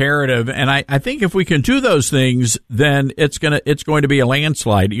an imperative, and I think if we can do those things, then it's going to be a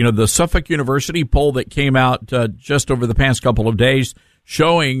landslide. You know, the Suffolk University poll that came out just over the past couple of days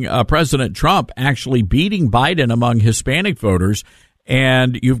showing President Trump actually beating Biden among Hispanic voters,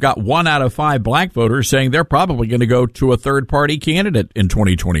 and you've got 1 out of 5 black voters saying they're probably going to go to a third-party candidate in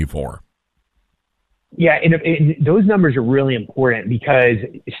 2024. Yeah, and those numbers are really important because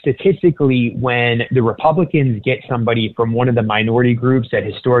statistically, when the Republicans get somebody from one of the minority groups that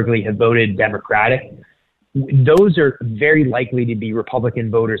historically have voted Democratic, those are very likely to be Republican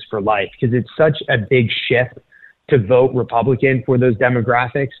voters for life because it's such a big shift to vote Republican for those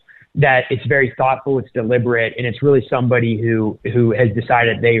demographics that it's very thoughtful, it's deliberate, and it's really somebody who has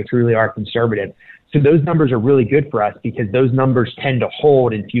decided they truly are conservative. So those numbers are really good for us because those numbers tend to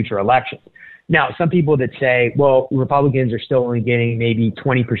hold in future elections. Now, some people that say, well, Republicans are still only getting maybe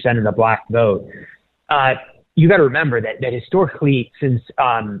 20% of the black vote. You got to remember that historically, since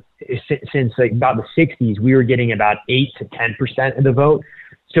like about the 60s, we were getting about 8 to 10% of the vote.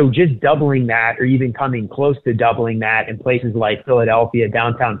 So just doubling that, or even coming close to doubling that in places like Philadelphia,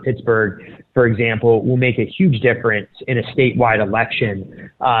 downtown Pittsburgh, for example, will make a huge difference in a statewide election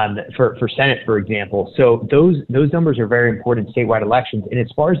for Senate, for example. So those numbers are very important in statewide elections. And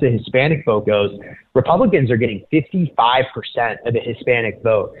as far as the Hispanic vote goes, Republicans are getting 55% of the Hispanic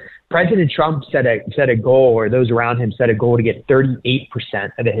vote. President Trump set a goal, or those around him set a goal to get 38%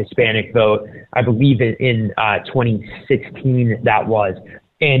 of the Hispanic vote. I believe in 2016 that was.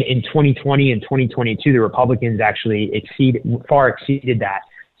 And in 2020 and 2022, the Republicans actually far exceeded that.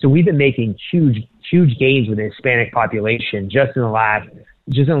 So we've been making huge gains with the Hispanic population just in the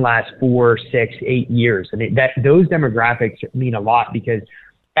last 4, 6, 8 years. I mean, those demographics mean a lot because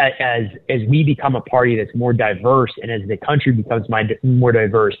as we become a party that's more diverse and as the country becomes more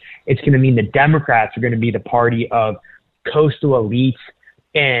diverse, it's going to mean the Democrats are going to be the party of coastal elites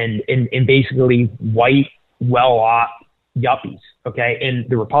and basically white, well-off yuppies. Okay. And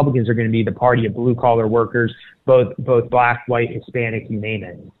the Republicans are going to be the party of blue collar workers, both black, white, Hispanic, you name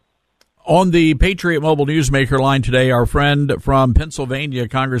it. On the Patriot Mobile Newsmaker line today, our friend from Pennsylvania,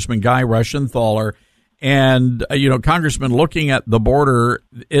 Congressman Guy Reschenthaler. And, Congressman, looking at the border,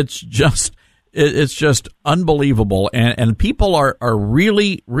 it's just unbelievable. And people are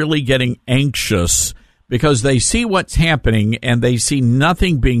really, really getting anxious because they see what's happening and they see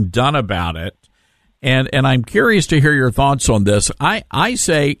nothing being done about it. And I'm curious to hear your thoughts on this. I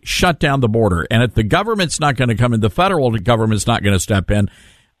say shut down the border. And if the government's not going to come in, the federal government's not going to step in,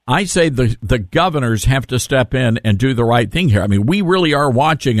 I say the governors have to step in and do the right thing here. I mean, we really are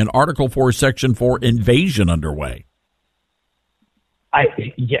watching an Article 4, Section 4 invasion underway. I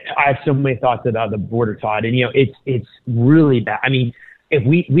have so many thoughts about the border, Todd. And, it's really bad. I mean, if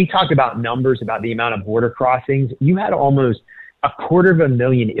we talk about numbers about the amount of border crossings, you had almost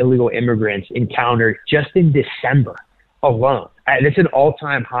 250,000 illegal immigrants encountered just in December alone. That's an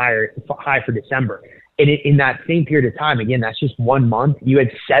all-time high for December. And in that same period of time, again, that's just 1 month, you had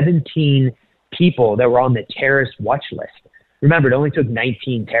 17 people that were on the terrorist watch list. Remember, it only took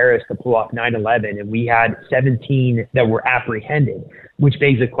 19 terrorists to pull off 9/11, and we had 17 that were apprehended, which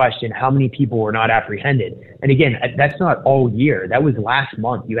begs the question, how many people were not apprehended? And again, that's not all year. That was last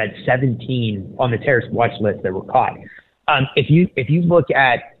month. You had 17 on the terrorist watch list that were caught. If you look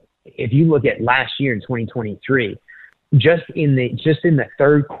at last year in 2023, just in the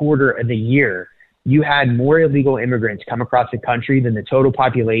third quarter of the year, you had more illegal immigrants come across the country than the total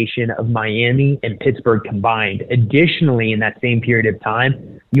population of Miami and Pittsburgh combined. Additionally, in that same period of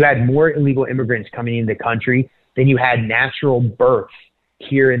time, you had more illegal immigrants coming into the country than you had natural births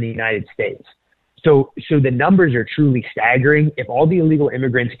here in the United States. So the numbers are truly staggering. If all the illegal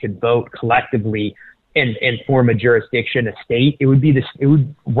immigrants could vote collectively and form a jurisdiction, a state, it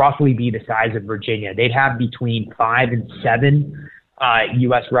would roughly be the size of Virginia. They'd have between 5 and 7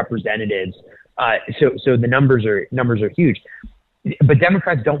 U.S. representatives. So the numbers are huge. But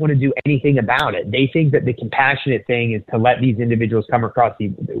Democrats don't want to do anything about it. They think that the compassionate thing is to let these individuals come across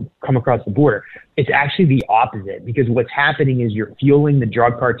the border. It's actually the opposite, because what's happening is you're fueling the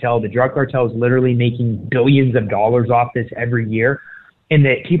drug cartel. The drug cartel is literally making billions of dollars off this every year. And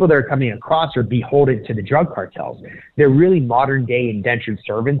the people that are coming across are beholden to the drug cartels. They're really modern day indentured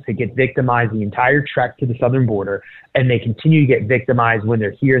servants that get victimized the entire trek to the southern border, and they continue to get victimized when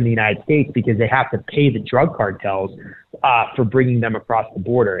they're here in the United States because they have to pay the drug cartels for bringing them across the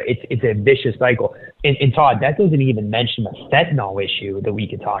border. It's a vicious cycle. And Todd, that doesn't even mention the fentanyl issue that we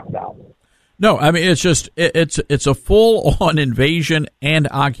could talk about. No, I mean, it's just it's a full on invasion and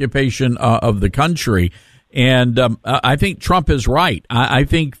occupation of the country. And I think Trump is right. I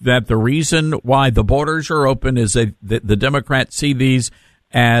think that the reason why the borders are open is that the Democrats see these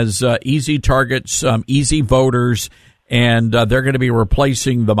as easy targets, easy voters, and they're going to be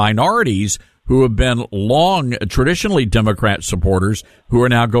replacing the minorities who have been long traditionally Democrat supporters who are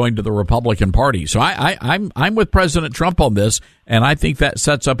now going to the Republican Party. So I'm with President Trump on this, and I think that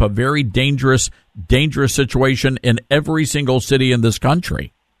sets up a very dangerous situation in every single city in this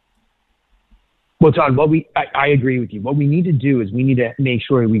country. Well, Todd, I agree with you. What we need to do is we need to make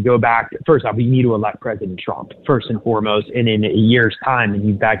sure we go back. First off, we need to elect President Trump first and foremost. And in a year's time, and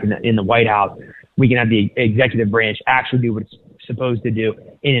he's back in the White House, we can have the executive branch actually do what it's supposed to do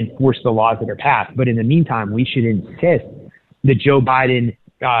and enforce the laws that are passed. But in the meantime, we should insist that Joe Biden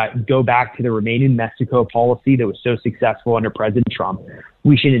go back to the Remain in Mexico policy that was so successful under President Trump.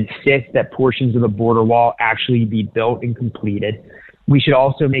 We should insist that portions of the border wall actually be built and completed. We should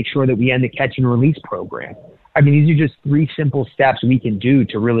also make sure that we end the catch and release program. I mean, these are just 3 simple steps we can do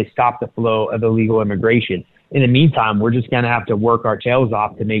to really stop the flow of illegal immigration. In the meantime, we're just going to have to work our tails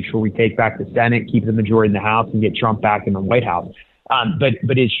off to make sure we take back the Senate, keep the majority in the House, and get Trump back in the White House. But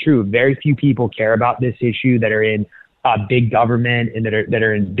it's true. Very few people care about this issue that are in big government and that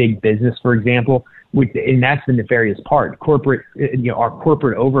are in big business, for example. And that's the nefarious part. Our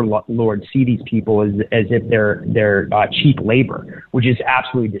corporate overlords see these people as if they're cheap labor, which is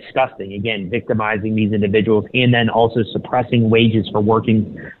absolutely disgusting. Again, victimizing these individuals and then also suppressing wages for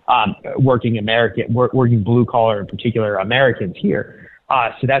working blue collar, in particular Americans here.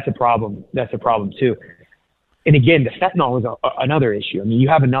 So that's a problem. That's a problem too. And again, the fentanyl is another issue. I mean, you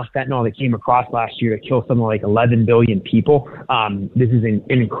have enough fentanyl that came across last year to kill something like 11 billion people. This is an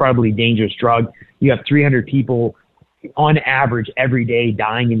incredibly dangerous drug. You have 300 people on average every day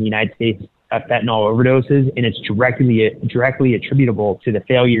dying in the United States of fentanyl overdoses, and it's directly attributable to the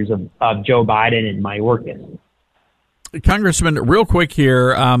failures of Joe Biden and Mayorkas. Congressman, real quick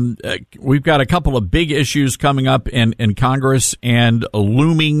here, we've got a couple of big issues coming up in Congress and a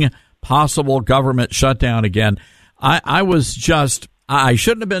looming possible government shutdown again. I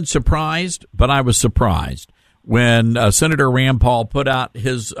shouldn't have been surprised, but I was surprised when Senator Rand Paul put out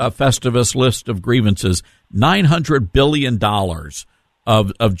his Festivus list of grievances, $900 billion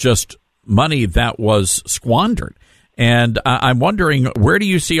of just money that was squandered. And I'm wondering, where do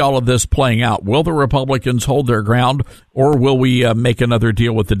you see all of this playing out? Will the Republicans hold their ground, or will we make another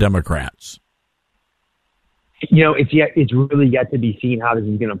deal with the Democrats? It's really yet to be seen how this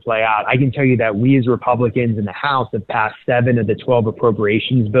is going to play out. I can tell you that we as Republicans in the House have passed 7 of the 12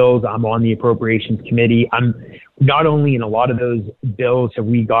 appropriations bills. I'm on the Appropriations Committee. I'm not only in a lot of those bills have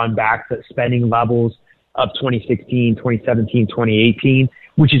we gone back to spending levels of 2016, 2017, 2018,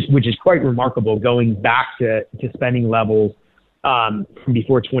 which is quite remarkable, going back to spending levels from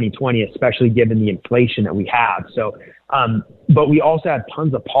before 2020, especially given the inflation that we have. So, but we also have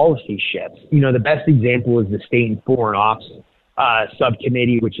tons of policy shifts. The best example is the State and Foreign Ops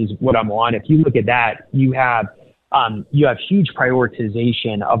subcommittee, which is what I'm on. If you look at that, you have huge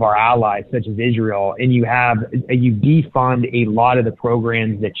prioritization of our allies, such as Israel, and you defund a lot of the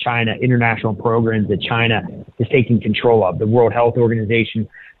programs that international programs that China is taking control of. The World Health Organization,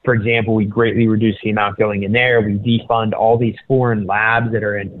 for example, we greatly reduced the amount going in there. We defund all these foreign labs that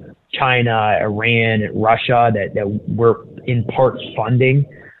are in China, Iran, and Russia that we're in part funding.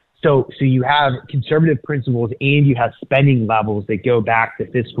 So you have conservative principles and you have spending levels that go back to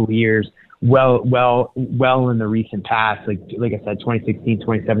fiscal years well in the recent past, like I said, 2016,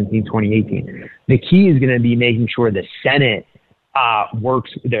 2017, 2018. The key is going to be making sure the Senate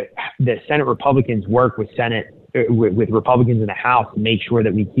works, the Senate Republicans work with with Republicans in the House to make sure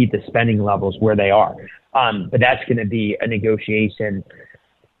that we keep the spending levels where they are. But that's going to be a negotiation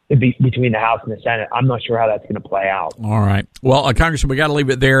between the House and the Senate. I'm not sure how that's going to play out. All right. Well, Congressman, we got to leave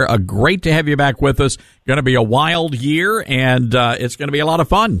it there. Great to have you back with us. Going to be a wild year, and it's going to be a lot of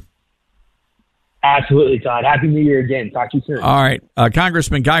fun. Absolutely, Todd. Happy New Year again. Talk to you soon. All right.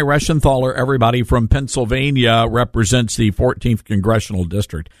 Congressman Guy Reschenthaler, everybody from Pennsylvania, represents the 14th Congressional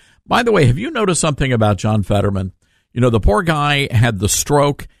District. By the way, have you noticed something about John Fetterman? You know, the poor guy had the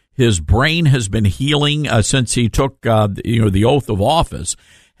stroke. His brain has been healing since he took, the oath of office.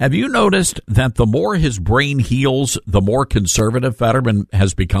 Have you noticed that the more his brain heals, the more conservative Fetterman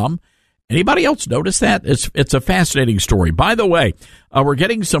has become? Anybody else notice that? It's a fascinating story. By the way, we're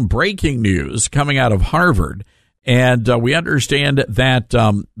getting some breaking news coming out of Harvard, and we understand that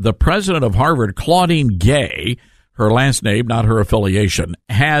the president of Harvard, Claudine Gay, her last name, not her affiliation,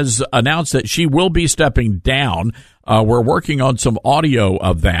 has announced that she will be stepping down. We're working on some audio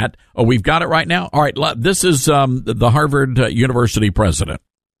of that. Oh, we've got it right now? All right, this is the Harvard University president.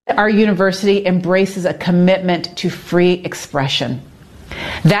 Our university embraces a commitment to free expression.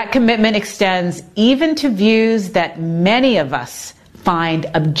 That commitment extends even to views that many of us find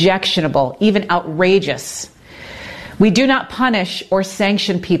objectionable, even outrageous. We do not punish or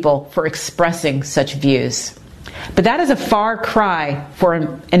sanction people for expressing such views, but that is a far cry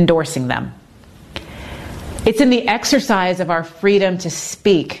for endorsing them. It's in the exercise of our freedom to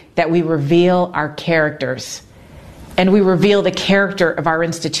speak that we reveal our characters, and we reveal the character of our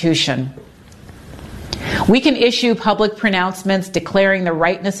institution. We can issue public pronouncements declaring the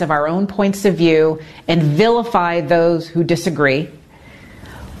rightness of our own points of view and vilify those who disagree.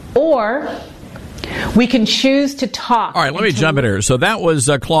 Or we can choose to talk. All right, let me jump in here. So that was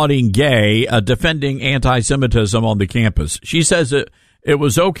Claudine Gay defending anti-Semitism on the campus. She says it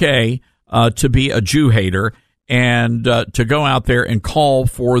was okay to be a Jew hater and to go out there and call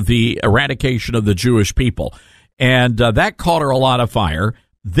for the eradication of the Jewish people. And that caught her a lot of fire.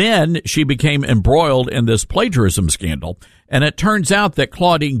 Then she became embroiled in this plagiarism scandal, and it turns out that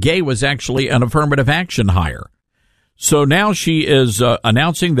Claudine Gay was actually an affirmative action hire. So now she is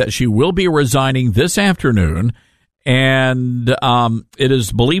announcing that she will be resigning this afternoon, and it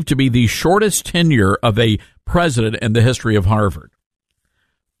is believed to be the shortest tenure of a president in the history of Harvard.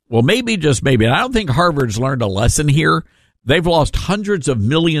 Well, maybe, just maybe, and I don't think Harvard's learned a lesson here. They've lost hundreds of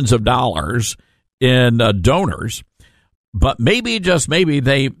millions of dollars in donors. But maybe, just maybe,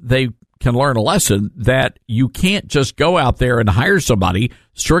 they can learn a lesson that you can't just go out there and hire somebody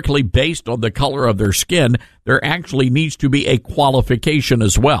strictly based on the color of their skin. There actually needs to be a qualification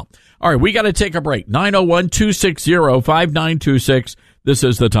as well. All right, we got to take a break. 901-260-5926. This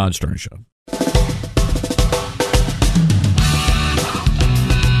is the Todd Stern Show.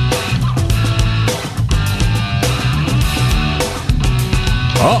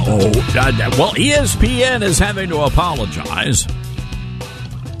 Uh-oh. Well, ESPN is having to apologize.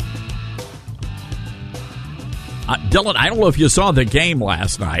 Dylan, I don't know if you saw the game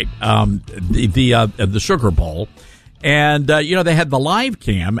last night, the Sugar Bowl. And, they had the live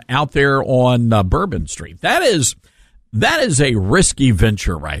cam out there on Bourbon Street. That is a risky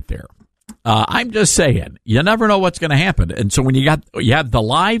venture right there. I'm just saying, you never know what's going to happen. And so when you have the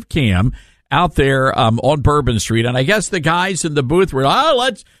live cam out there on Bourbon Street, and I guess the guys in the booth were,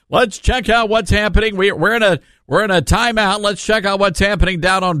 let's check out what's happening. We're in a timeout. Let's check out what's happening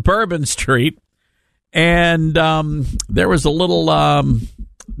down on Bourbon Street. And there was a little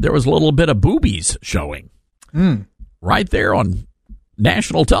bit of boobies showing right there on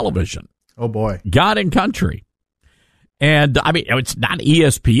national television. Oh boy, God and Country. And I mean, it's not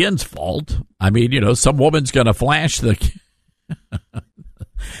ESPN's fault. I mean, some woman's going to flash the.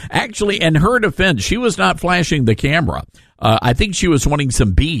 Actually, in her defense, she was not flashing the camera. I think she was wanting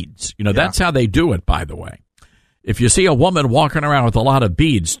some beads. That's how they do it, by the way. If you see a woman walking around with a lot of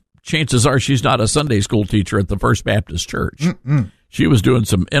beads, chances are she's not a Sunday school teacher at the First Baptist Church. Mm-mm. She was doing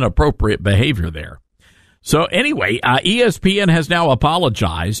some inappropriate behavior there. So anyway, ESPN has now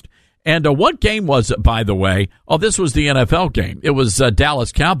apologized. And what game was it, by the way? Oh, this was the NFL game. It was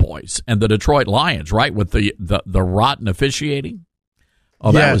Dallas Cowboys and the Detroit Lions, right, with the rotten officiating.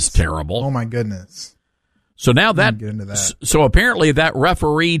 Oh, that was terrible. Oh, my goodness. So now so apparently that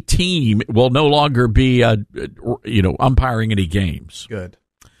referee team will no longer be, umpiring any games. Good.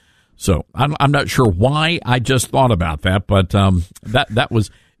 So I'm not sure why. I just thought about that, but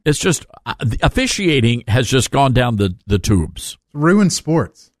it's just officiating has just gone down the tubes. Ruined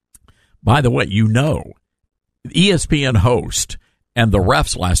sports. By the way, ESPN host and the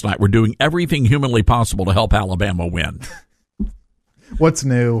refs last night were doing everything humanly possible to help Alabama win. What's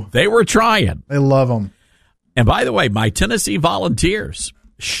new? They were trying. They love them. And by the way, my Tennessee Volunteers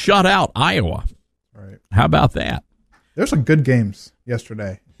shut out Iowa. Right. How about that? There's some good games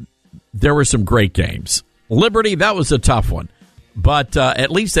yesterday. There were some great games. Liberty, that was a tough one. But at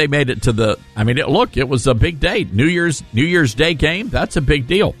least they made it to it was a big day. New Year's Day game, that's a big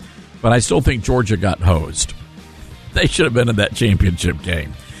deal. but I still think Georgia got hosed. They should have been in that championship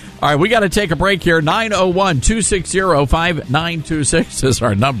game. All right, we got to take a break here. 901-260-5926 is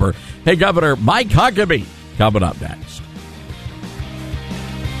our number. Hey, Governor Mike Huckabee coming up next.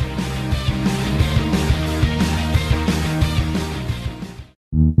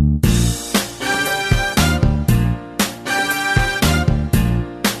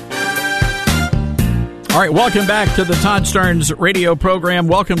 All right, welcome back to the Todd Starnes radio program.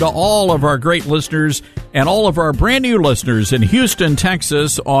 Welcome to all of our great listeners and all of our brand new listeners in Houston,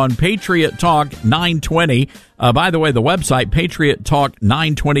 Texas on Patriot Talk 920. By the way, the website,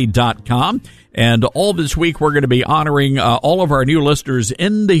 patriottalk920.com. And all this week, we're going to be honoring all of our new listeners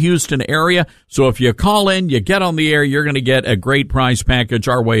in the Houston area. So if you call in, you get on the air, you're going to get a great prize package,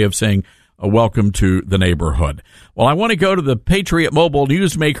 our way of saying welcome to the neighborhood. Well, I want to go to the Patriot Mobile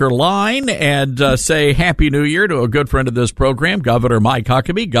Newsmaker line and say Happy New Year to a good friend of this program, Governor Mike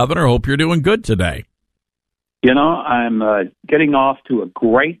Huckabee. Governor, hope you're doing good today. You know, I'm getting off to a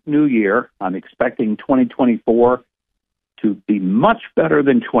great new year. I'm expecting 2024 to be much better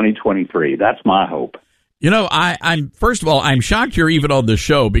than 2023. That's my hope. You know, I'm first of all, I'm shocked you're even on the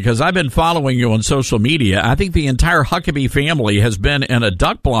show because I've been following you on social media. I think the entire Huckabee family has been in a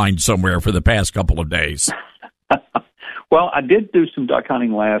duck blind somewhere for the past couple of days. Well, I did do some duck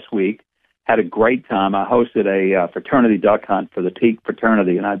hunting last week. Had a great time. I hosted a fraternity duck hunt for the Teak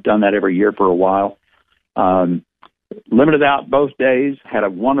fraternity, and I've done that every year for a while. Limited out both days. Had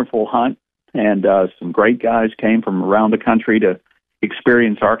a wonderful hunt, and some great guys came from around the country to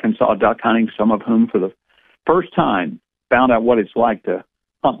experience Arkansas duck hunting, some of whom for the first time found out what it's like to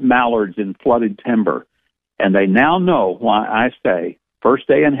hunt mallards in flooded timber. And they now know why I say first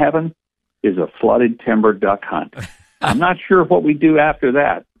day in heaven is a flooded timber duck hunt. I'm not sure what we do after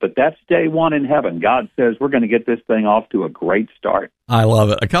that, but that's day one in heaven. God says we're going to get this thing off to a great start. I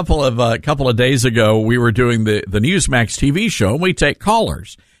love it. A couple of days ago, we were doing the Newsmax TV show, and we take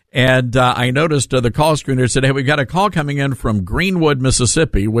callers. And I noticed the call screener said, hey, we've got a call coming in from Greenwood,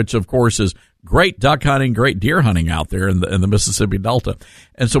 Mississippi, which, of course, is great duck hunting, great deer hunting out there in the Mississippi Delta.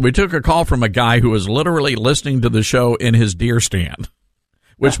 And so we took a call from a guy who was literally listening to the show in his deer stand,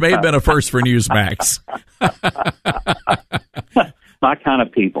 which may have been a first for Newsmax. My kind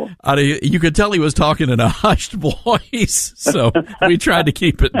of people. You could tell he was talking in a hushed voice, so we tried to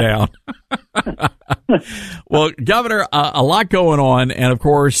keep it down. Well, Governor, a lot going on, and of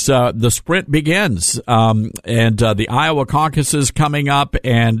course, the sprint begins, and the Iowa caucus is coming up,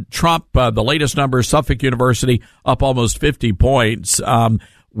 and Trump, the latest numbers, Suffolk University, up almost 50 points.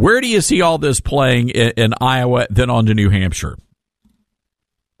 Where do you see all this playing in Iowa, then on to New Hampshire?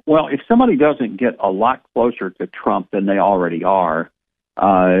 Well, if somebody doesn't get a lot closer to Trump than they already are,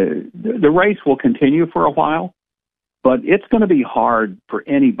 the race will continue for a while, but it's going to be hard for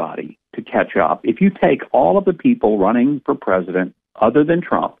anybody to catch up. If you take all of the people running for president other than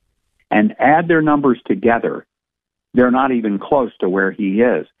Trump and add their numbers together, they're not even close to where he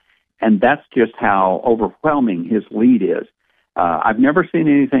is. And that's just how overwhelming his lead is. I've never seen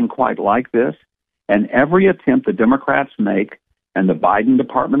anything quite like this. And every attempt the Democrats make and the Biden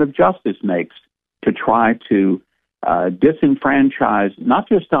Department of Justice makes to try to disenfranchise not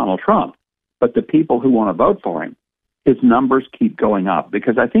just Donald Trump, but the people who want to vote for him, his numbers keep going up.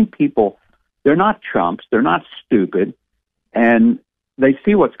 Because I think people, they're not chumps, they're not stupid, and they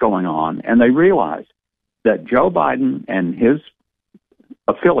see what's going on, and they realize that Joe Biden and his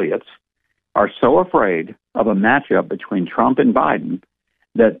affiliates are so afraid of a matchup between Trump and Biden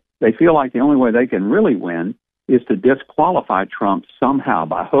that they feel like the only way they can really win is to disqualify Trump somehow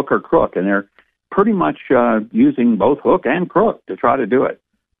by hook or crook, and they're pretty much using both hook and crook to try to do it.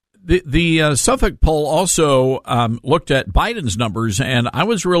 The Suffolk poll also looked at Biden's numbers, and I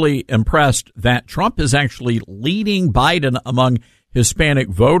was really impressed that Trump is actually leading Biden among Hispanic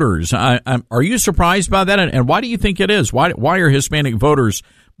voters. Are you surprised by that, and why do you think it is? Why are Hispanic voters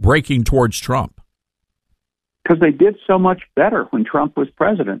breaking towards Trump? Because they did so much better when Trump was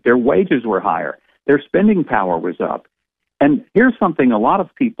president. Their wages were higher. Their spending power was up. And here's something a lot of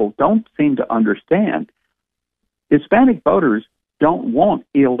people don't seem to understand. Hispanic voters don't want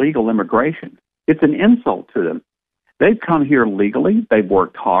illegal immigration. It's an insult to them. They've come here legally. They've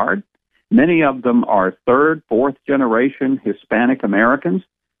worked hard. Many of them are third, fourth generation Hispanic Americans.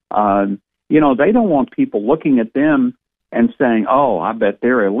 They don't want people looking at them and saying, oh, I bet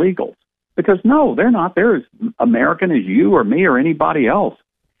they're illegals. Because no, they're not. They're as American as you or me or anybody else.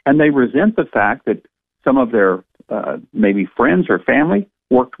 And they resent the fact that some of their maybe friends or family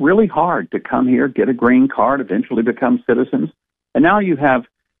worked really hard to come here, get a green card, eventually become citizens. And now you have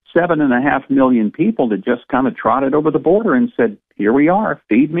 7.5 million people that just kind of trotted over the border and said, here we are,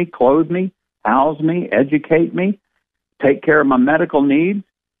 feed me, clothe me, house me, educate me, take care of my medical needs.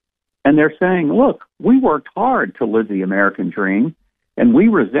 And they're saying, look, we worked hard to live the American dream, and we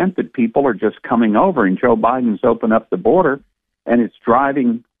resent that people are just coming over, and Joe Biden's opened up the border, and it's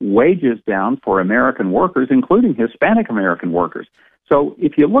driving wages down for American workers, including Hispanic American workers. So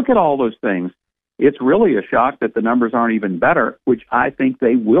if you look at all those things, it's really a shock that the numbers aren't even better, which I think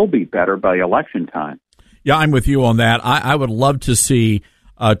they will be better by election time. Yeah, I'm with you on that. I would love to see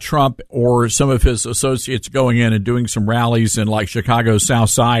Trump or some of his associates going in and doing some rallies in like Chicago's South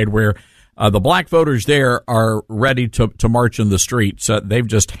Side where the black voters there are ready to march in the streets. They've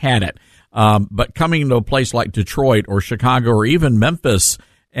just had it. But coming to a place like Detroit or Chicago or even Memphis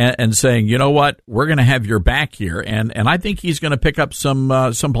and saying, you know what, we're going to have your back here. And I think he's going to pick up some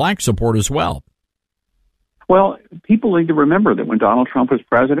black support as well. Well, people need to remember that when Donald Trump was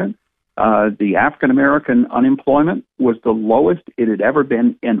president, the African-American unemployment was the lowest it had ever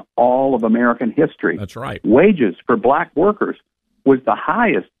been in all of American history. That's right. Wages for black workers was the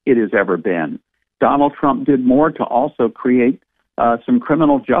highest it has ever been. Donald Trump did more to also create some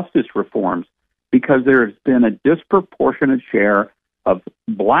criminal justice reforms because there has been a disproportionate share of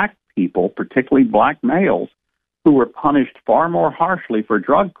black people, particularly black males, who were punished far more harshly for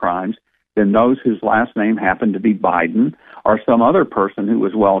drug crimes than those whose last name happened to be Biden or some other person who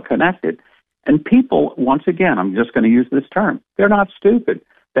was well connected. And people, once again, I'm just going to use this term, they're not stupid.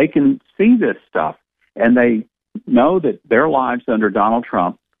 They can see this stuff, and they know that their lives under Donald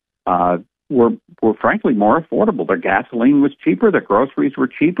Trump were frankly more affordable. Their gasoline was cheaper. Their groceries were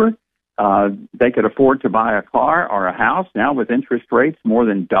cheaper. They could afford to buy a car or a house. Now with interest rates more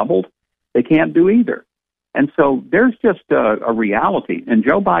than doubled, they can't do either. And so there's just a reality. And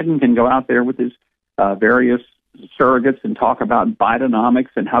Joe Biden can go out there with his various surrogates and talk about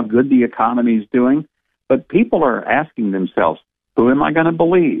Bidenomics and how good the economy is doing. But people are asking themselves, who am I going to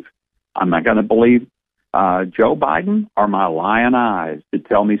believe? Am I going to believe Joe Biden or my lying eyes to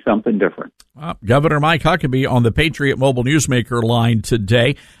tell me something different? Governor Mike Huckabee on the Patriot Mobile Newsmaker line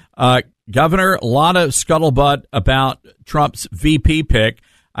today. Governor, a lot of scuttlebutt about Trump's VP pick.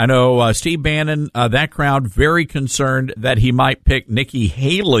 I know Steve Bannon, that crowd, very concerned that he might pick Nikki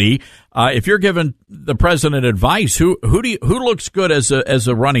Haley. If you're giving the president advice, who looks good as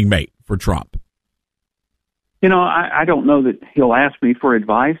a running mate for Trump? You know, I don't know that he'll ask me for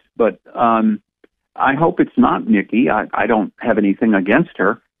advice, but I hope it's not Nikki. I don't have anything against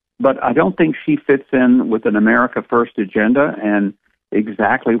her, but I don't think she fits in with an America First agenda and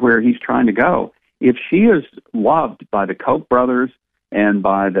exactly where he's trying to go. If she is loved by the Koch brothers and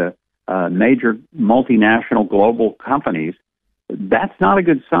by the major multinational global companies, that's not a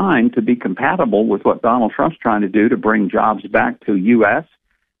good sign to be compatible with what Donald Trump's trying to do to bring jobs back to U.S.,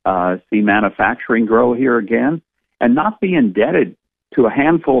 see manufacturing grow here again, and not be indebted to a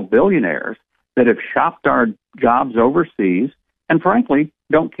handful of billionaires that have shopped our jobs overseas and, frankly,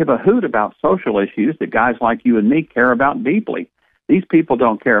 don't give a hoot about social issues that guys like you and me care about deeply. These people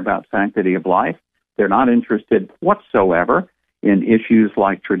don't care about sanctity of life. They're not interested whatsoever in issues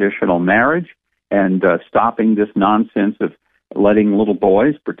like traditional marriage and stopping this nonsense of letting little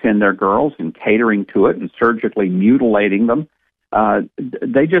boys pretend they're girls and catering to it and surgically mutilating them.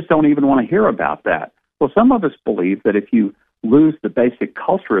 They just don't even want to hear about that. Well, some of us believe that if you lose the basic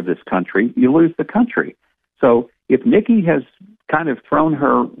culture of this country, you lose the country. So if Nikki has kind of thrown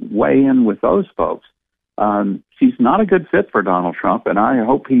her way in with those folks, she's not a good fit for Donald Trump, and I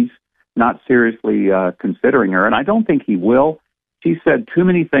hope he's not seriously considering her, and I don't think he will. She said too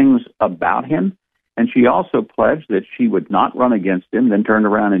many things about him, and she also pledged that she would not run against him, then turned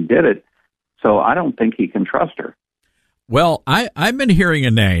around and did it. So I don't think he can trust her. Well, I've been hearing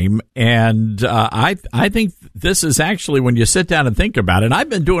a name, and I think this is actually, when you sit down and think about it, and I've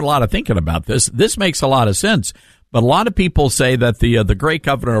been doing a lot of thinking about this, this makes a lot of sense. But a lot of people say that the great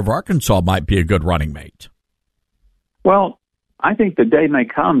governor of Arkansas might be a good running mate. Well, I think the day may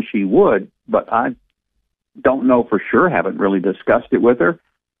come she would, but I don't know for sure, haven't really discussed it with her.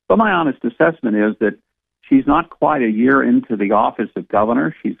 But my honest assessment is that she's not quite a year into the office of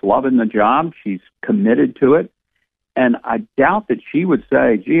governor. She's loving the job. She's committed to it. And I doubt that she would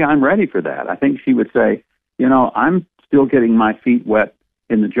say, gee, I'm ready for that. I think she would say, you know, I'm still getting my feet wet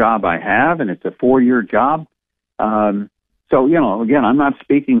in the job I have, and it's a 4-year job. So, you know, again, I'm not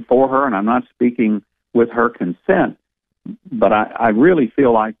speaking for her, and I'm not speaking with her consent. But I really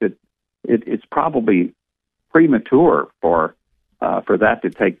feel like that it's probably premature for that to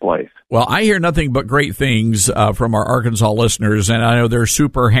take place. Well, I hear nothing but great things from our Arkansas listeners, and I know they're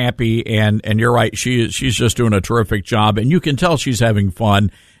super happy. And you're right, she's just doing a terrific job, and you can tell she's having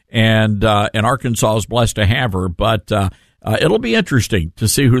fun. and Arkansas is blessed to have her. But it'll be interesting to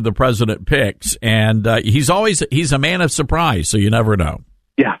see who the president picks, and he's a man of surprise, so you never know.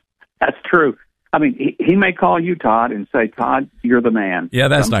 Yeah, that's true. I mean, he may call you, Todd, and say, Todd, you're the man. Yeah,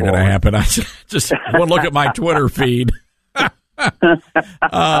 that's not going to happen. I just want to look at my Twitter feed.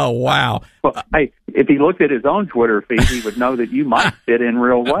 Oh, wow. Well, hey, if he looked at his own Twitter feed, he would know that you might fit in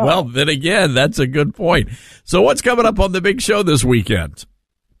real well. Well, then again, that's a good point. So what's coming up on the big show this weekend?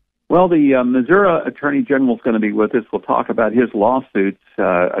 Well, the Missouri Attorney General is going to be with us. We'll talk about his lawsuits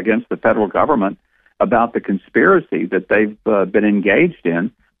against the federal government about the conspiracy that they've been engaged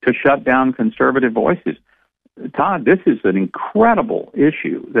in to shut down conservative voices. Todd, this is an incredible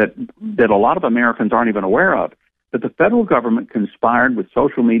issue that a lot of Americans aren't even aware of. That the federal government conspired with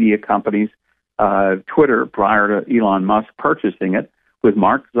social media companies, Twitter, prior to Elon Musk purchasing it, with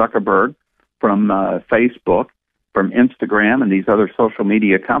Mark Zuckerberg from Facebook, from Instagram, and these other social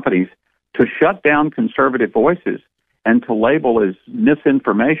media companies, to shut down conservative voices and to label as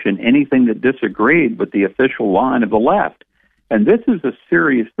misinformation anything that disagreed with the official line of the left. And this is a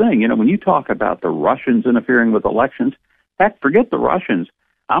serious thing. You know, when you talk about the Russians interfering with elections, heck, forget the Russians.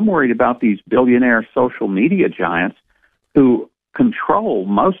 I'm worried about these billionaire social media giants who control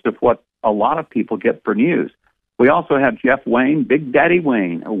most of what a lot of people get for news. We also have Jeff Wayne, Big Daddy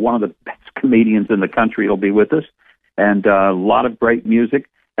Wayne, one of the best comedians in the country. He'll be with us, and a lot of great music.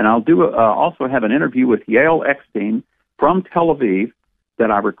 And I'll do also have an interview with Yael Eckstein from Tel Aviv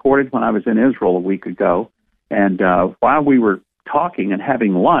that I recorded when I was in Israel a week ago. And while we were talking and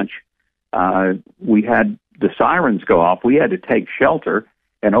having lunch, we had the sirens go off. We had to take shelter.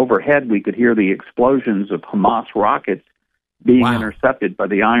 And overhead, we could hear the explosions of Hamas rockets being intercepted by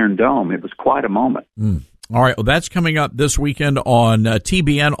the Iron Dome. It was quite a moment. All right. Well, that's coming up this weekend on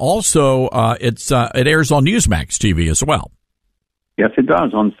TBN. Also, it airs on Newsmax TV as well. Yes, it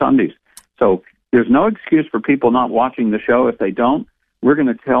does on Sundays. So there's no excuse for people not watching the show. If they don't, we're going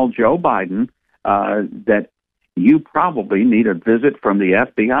to tell Joe Biden that you probably need a visit from the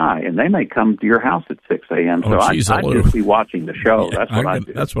FBI, and they may come to your house at 6 a.m. So I'd just be watching the show. Yeah, that's what I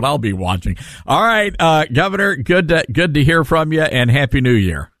do. That's what I'll be watching. All right, Governor, good to hear from you, and Happy New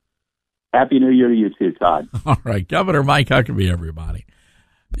Year. Happy New Year to you too, Todd. All right, Governor Mike Huckabee, everybody.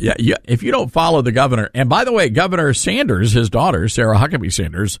 Yeah, if you don't follow the governor, and by the way, Governor Sanders, his daughter, Sarah Huckabee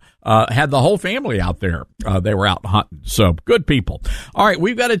Sanders, had the whole family out there. They were out hunting. So good people. All right,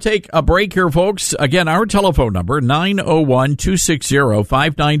 we've got to take a break here, folks. Again, our telephone number,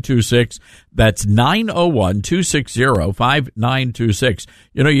 901-260-5926. That's 901-260-5926.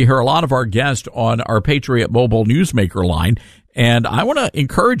 You know, you hear a lot of our guests on our Patriot Mobile Newsmaker line. And I want to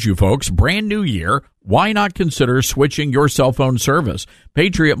encourage you folks, brand new year, why not consider switching your cell phone service?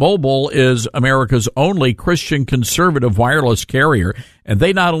 Patriot Mobile is America's only Christian conservative wireless carrier, and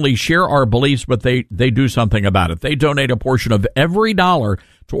they not only share our beliefs, but they do something about it. They donate a portion of every dollar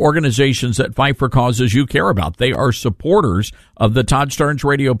to organizations that fight for causes you care about. They are supporters of the Todd Starnes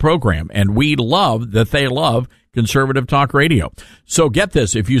radio program, and we love that they love Conservative Talk Radio. So get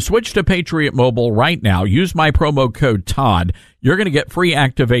this, if you switch to Patriot Mobile right now, use my promo code Todd, you're going to get free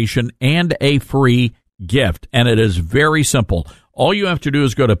activation and a free gift. And it is very simple. All you have to do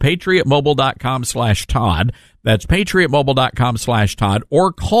is go to patriotmobile.com/Todd. That's patriotmobile.com/Todd,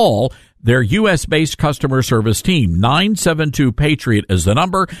 or call their U.S.-based customer service team. 972-PATRIOT is the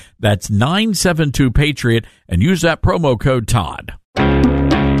number. That's 972-PATRIOT, and use that promo code Todd.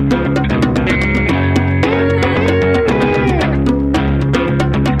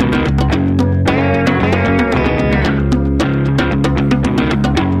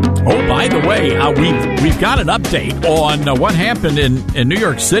 By the way, we've got an update on what happened in New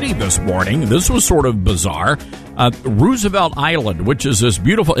York City this morning. This was sort of bizarre. Roosevelt Island, which is this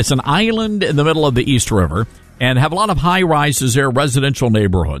beautiful, it's an island in the middle of the East River, and have a lot of high rises there, residential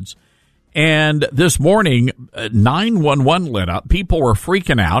neighborhoods. And this morning, 911 lit up. People were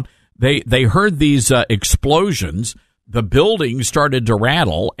freaking out. They heard these explosions. The building started to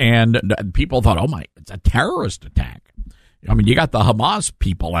rattle, and people thought, oh my, it's a terrorist attack. I mean, you got the Hamas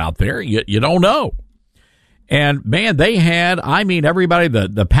people out there. You don't know. And, man, they had, everybody,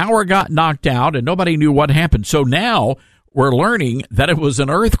 the power got knocked out, and nobody knew what happened. So now we're learning that it was an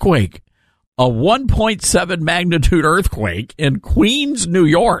earthquake, a 1.7 magnitude earthquake in Queens, New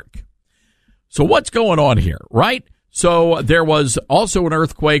York. So what's going on here, right? So there was also an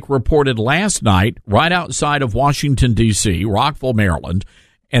earthquake reported last night right outside of Washington, D.C., Rockville, Maryland.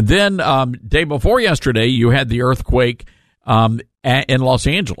 And then day before yesterday, you had the earthquake in Los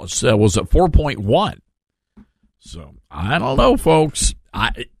Angeles. It was at 4.1. So I don't know, folks.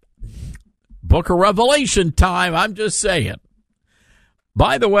 Book of Revelation time. I'm just saying.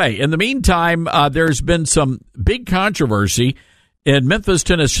 By the way, in the meantime, there's been some big controversy in Memphis,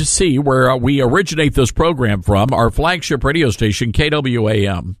 Tennessee, where we originate this program from, our flagship radio station,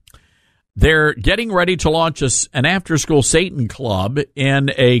 KWAM. They're getting ready to launch an after-school Satan Club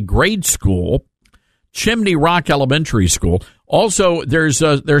in a grade school, Chimney Rock Elementary School. Also, they're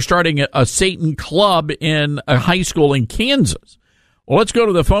starting a Satan Club in a high school in Kansas. Well, let's go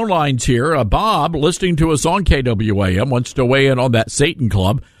to the phone lines here. Bob, listening to us on KWAM, wants to weigh in on that Satan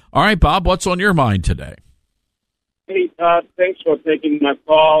Club. All right, Bob, what's on your mind today? Hey, Todd, thanks for taking my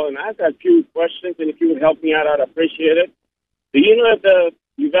call. And I've got a few questions, and if you would help me out, I'd appreciate it. Do you know if the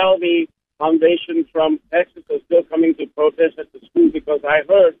Uvalde Foundation from Texas is still coming to protest at the school? Because I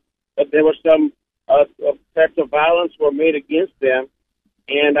heard that there were some acts of violence were made against them,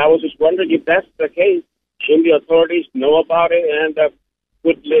 and I was just wondering if that's the case, shouldn't the authorities know about it and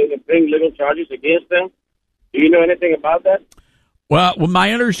bring legal charges against them? Do you know anything about that? Well,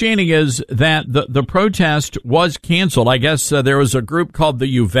 my understanding is that the protest was canceled. I guess there was a group called the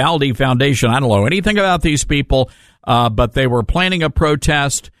Uvalde Foundation. I don't know anything about these people, but they were planning a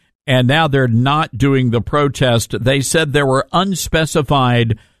protest, and now they're not doing the protest. They said there were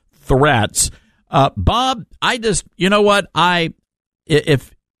unspecified threats. Bob, you know what?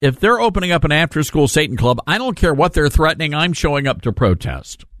 If they're opening up an after-school Satan Club, I don't care what they're threatening. I'm showing up to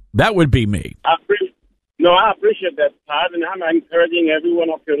protest. That would be me. I appreciate that, Todd, and I'm encouraging every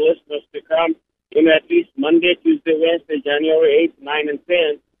one of your listeners to come in at least Monday, Tuesday, Wednesday, January 8th, 9, and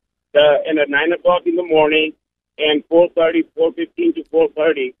 10, and at 9 o'clock in the morning, and 4:15 to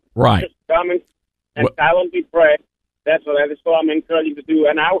 4:30. Right. Just come and silently pray. That's what I'm encouraging to do,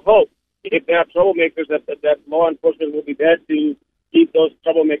 and I hope if there are troublemakers that law enforcement will be there to keep those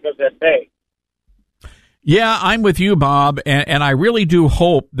troublemakers at bay. Yeah, I'm with you, Bob, and I really do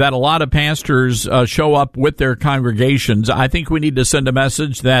hope that a lot of pastors show up with their congregations. I think we need to send a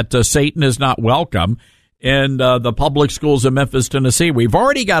message that Satan is not welcome in the public schools in Memphis, Tennessee. We've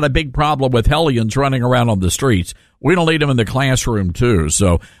already got a big problem with hellions running around on the streets. We don't need them in the classroom, too.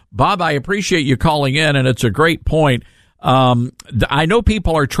 So, Bob, I appreciate you calling in, and it's a great point. I know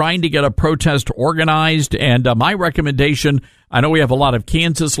people are trying to get a protest organized, and my recommendation, I know we have a lot of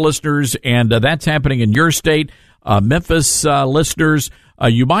Kansas listeners, and that's happening in your state. Memphis listeners,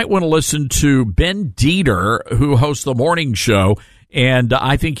 you might want to listen to Ben Dieter, who hosts the morning show, and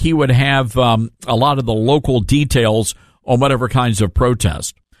I think he would have a lot of the local details on whatever kinds of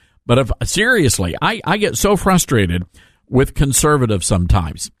protest. But seriously, I get so frustrated with conservatives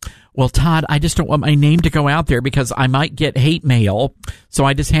sometimes. Well, Todd, I just don't want my name to go out there because I might get hate mail, so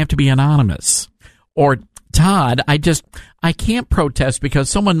I just have to be anonymous. Or, Todd, I can't protest because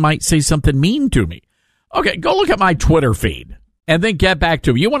someone might say something mean to me. Okay, go look at my Twitter feed and then get back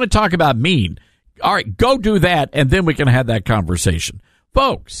to me. You want to talk about mean? All right, go do that, and then we can have that conversation.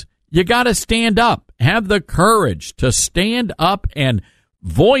 Folks, you got to stand up. Have the courage to stand up and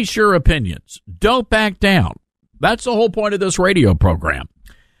voice your opinions. Don't back down. That's the whole point of this radio program.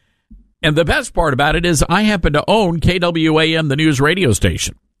 And the best part about it is I happen to own KWAM, the news radio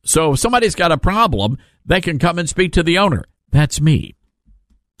station. So if somebody's got a problem, they can come and speak to the owner. That's me.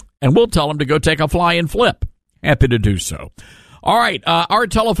 And we'll tell them to go take a fly and flip. Happy to do so. All right, our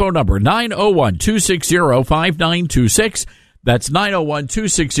telephone number, 901-260-5926. That's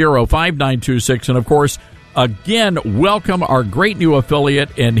 901-260-5926. And, of course, again, welcome our great new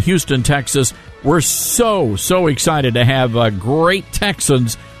affiliate in Houston, Texas. We're so excited to have great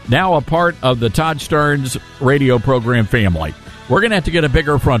Texans now a part of the Todd Starnes radio program family. We're going to have to get a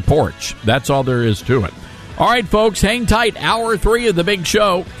bigger front porch. That's all there is to it. All right, folks, hang tight. Hour 3 of the big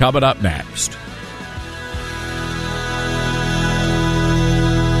show coming up next.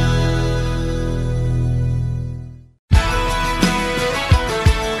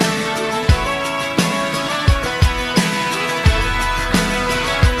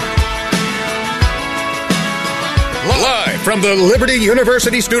 From the Liberty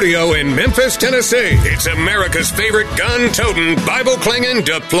University studio in Memphis, Tennessee, it's America's favorite gun-toting, Bible-clinging,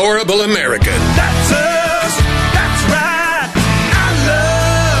 deplorable American. That's us. That's right. I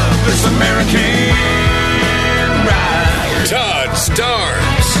love this American ride. Todd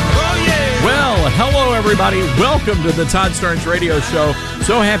Starnes. Oh, yeah. Well, hello, everybody. Welcome to the Todd Starnes Radio Show.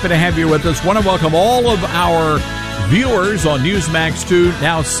 So happy to have you with us. Want to welcome all of our viewers on Newsmax 2,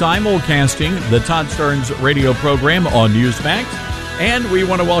 now simulcasting the Todd Starnes radio program on Newsmax. And we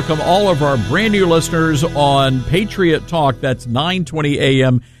want to welcome all of our brand new listeners on Patriot Talk. That's 9:20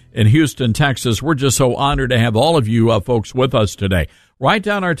 a.m. in Houston, Texas. We're just so honored to have all of you folks with us today. Write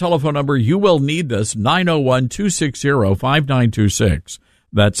down our telephone number. You will need this, 901-260-5926.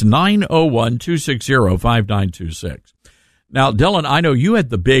 That's 901-260-5926. Now, Dylan, I know you had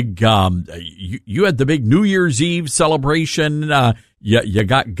the big you had the big New Year's Eve celebration. You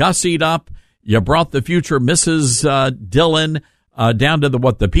got gussied up. You brought the future Mrs. Dillon down to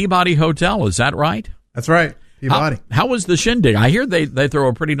the Peabody Hotel. Is that right? That's right, Peabody. How was the shindig? I hear they throw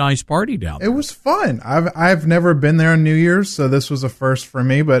a pretty nice party down there. It was fun. I've never been there on New Year's, so this was a first for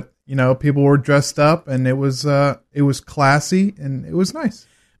me. But people were dressed up, and it was classy, and it was nice.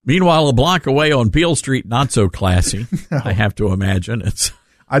 Meanwhile, a block away on Beale Street, not so classy. No. I have to imagine it's.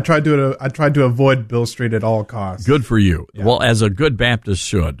 I tried to avoid Beale Street at all costs. Good for you. Yeah. Well, as a good Baptist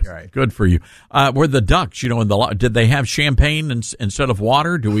should. Right. Good for you. Were the Ducks? Did they have champagne instead of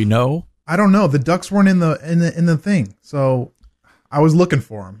water? Do we know? I don't know. The Ducks weren't in the thing, so I was looking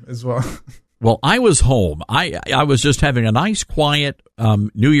for them as well. Well, I was home. I was just having a nice, quiet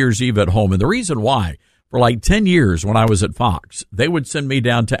New Year's Eve at home, and the reason why. For like 10 years when I was at Fox, they would send me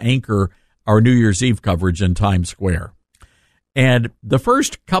down to anchor our New Year's Eve coverage in Times Square. And the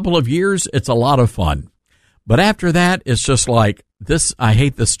first couple of years, it's a lot of fun. But after that, it's just like this. I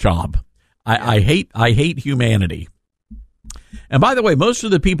hate this job. I hate humanity. And by the way, most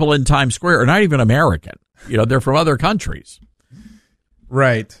of the people in Times Square are not even American. They're from other countries.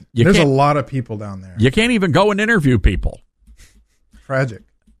 Right. There's a lot of people down there. You can't even go and interview people. Tragic.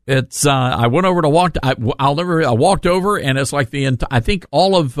 It's. I went over to walk. I walked over, and it's like I think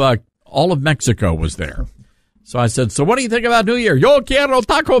all of Mexico was there. So I said, "So what do you think about New Year?" Yo quiero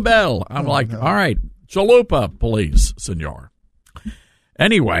Taco Bell. I'm All right, chalupa, please, senor.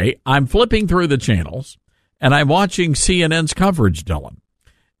 Anyway, I'm flipping through the channels, and I'm watching CNN's coverage, Dylan,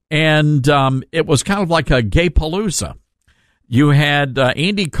 and it was kind of like a gay palooza. You had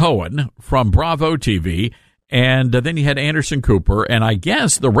Andy Cohen from Bravo TV. And then you had Anderson Cooper, and I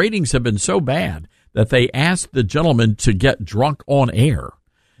guess the ratings have been so bad that they asked the gentleman to get drunk on air.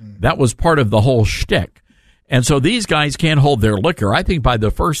 That was part of the whole shtick. And so these guys can't hold their liquor. I think by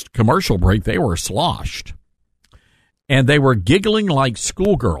the first commercial break, they were sloshed. And they were giggling like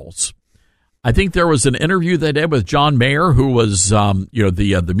schoolgirls. I think there was an interview they did with John Mayer, who was,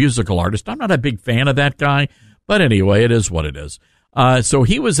 the musical artist. I'm not a big fan of that guy, but anyway, it is what it is. So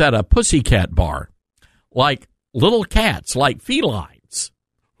he was at a pussycat bar. Like little cats, like felines.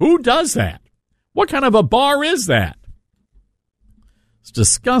 Who does that? What kind of a bar is that? It's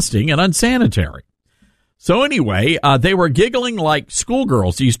disgusting and unsanitary. So anyway, they were giggling like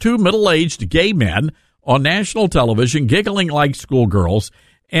schoolgirls, these two middle-aged gay men on national television giggling like schoolgirls.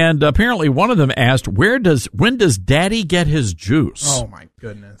 And apparently one of them asked, when does Daddy get his juice? Oh, my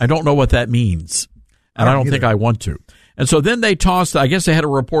goodness. I don't know what that means, and I don't think I want to. And so then they tossed, I guess they had a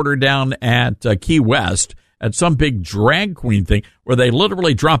reporter down at Key West at some big drag queen thing where they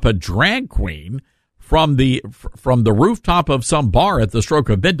literally drop a drag queen from the rooftop of some bar at the stroke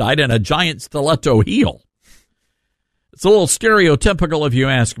of midnight in a giant stiletto heel. It's a little stereotypical if you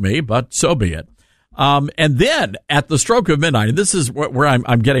ask me, but so be it. And then at the stroke of midnight, and this is where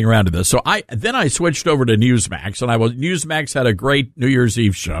I'm getting around to this. So I switched over to Newsmax, and Newsmax had a great New Year's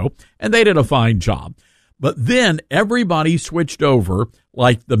Eve show, and they did a fine job. But then everybody switched over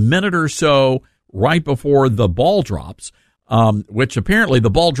like the minute or so right before the ball drops, which apparently the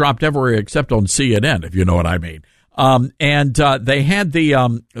ball dropped everywhere except on CNN, if you know what I mean. And they had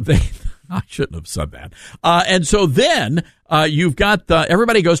I shouldn't have said that. And so then you've got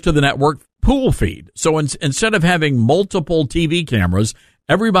everybody goes to the network pool feed. So instead of having multiple TV cameras,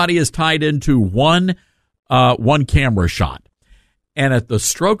 everybody is tied into one camera shot. And at the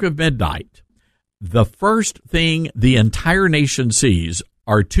stroke of midnight, the first thing the entire nation sees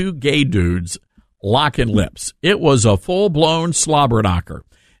are two gay dudes locking lips. It was a full-blown slobber knocker.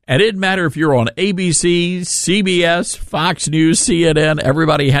 And it didn't matter if you're on ABC, CBS, Fox News, CNN,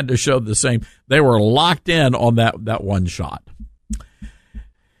 everybody had to show the same. They were locked in on that one shot.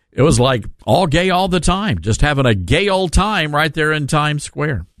 It was like all gay all the time, just having a gay old time right there in Times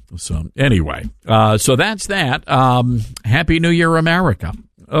Square. So anyway, so that's that. Happy New Year, America.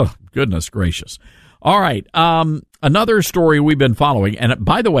 Oh, goodness gracious. All right. Another story we've been following. And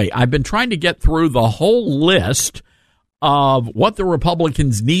by the way, I've been trying to get through the whole list of what the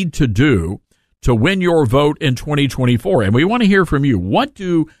Republicans need to do to win your vote in 2024. And we want to hear from you. What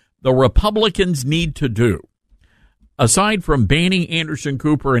do the Republicans need to do? Aside from banning Anderson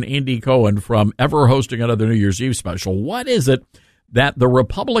Cooper and Andy Cohen from ever hosting another New Year's Eve special, what is it that the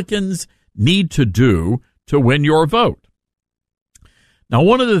Republicans need to do to win your vote? Now,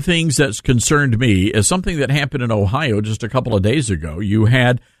 one of the things that's concerned me is something that happened in Ohio just a couple of days ago. You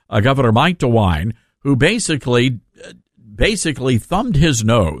had Governor Mike DeWine, who basically thumbed his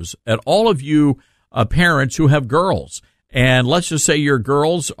nose at all of you parents who have girls. And let's just say your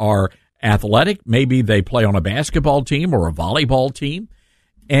girls are athletic. Maybe they play on a basketball team or a volleyball team.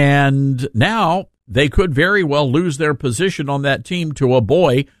 And now they could very well lose their position on that team to a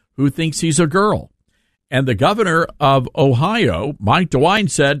boy who thinks he's a girl. And the governor of Ohio, Mike DeWine,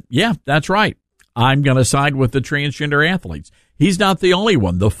 said, yeah, that's right. I'm going to side with the transgender athletes. He's not the only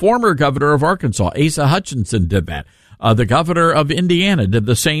one. The former governor of Arkansas, Asa Hutchinson, did that. The governor of Indiana did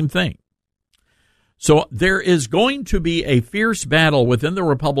the same thing. So there is going to be a fierce battle within the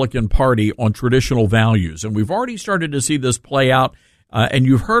Republican Party on traditional values. And we've already started to see this play out. And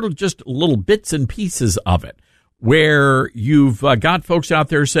you've heard just little bits and pieces of it, where you've got folks out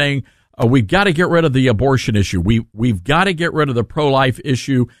there saying, we've got to get rid of the abortion issue. We've got to get rid of the pro-life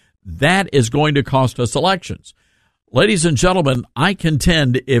issue. That is going to cost us elections. Ladies and gentlemen, I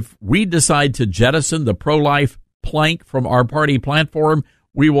contend if we decide to jettison the pro-life plank from our party platform,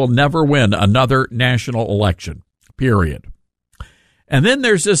 we will never win another national election, period. And then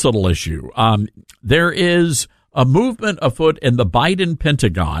there's this little issue. There is a movement afoot in the Biden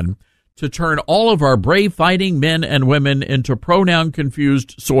Pentagon to turn all of our brave fighting men and women into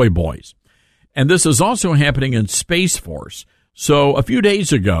pronoun-confused soy boys. And this is also happening in Space Force. So a few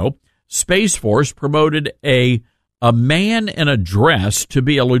days ago, Space Force promoted a man in a dress to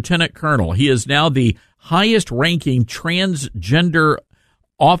be a lieutenant colonel. He is now the highest-ranking transgender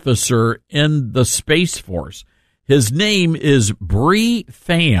officer in the Space Force. His name is Bree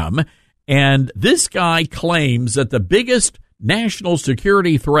Pham, and this guy claims that the biggest national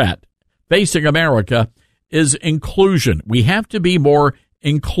security threat facing America is inclusion. We have to be more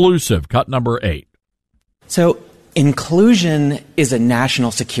inclusive. Cut number 8. So inclusion is a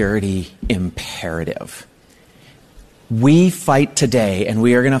national security imperative. We fight today, and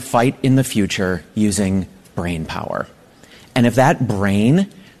we are going to fight in the future using brain power. And if that brain,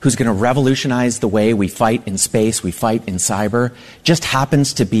 who's going to revolutionize the way we fight in space, we fight in cyber, just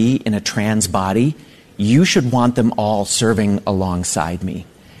happens to be in a trans body, you should want them all serving alongside me.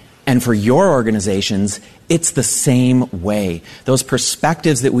 And for your organizations, it's the same way. Those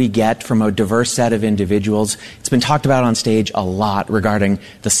perspectives that we get from a diverse set of individuals, it's been talked about on stage a lot regarding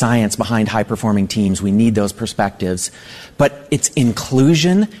the science behind high-performing teams. We need those perspectives. But it's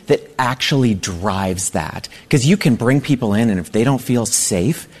inclusion that actually drives that. Because you can bring people in, and if they don't feel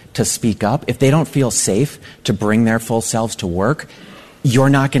safe to speak up, if they don't feel safe to bring their full selves to work, you're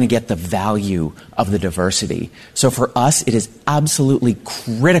not going to get the value of the diversity. So for us, it is absolutely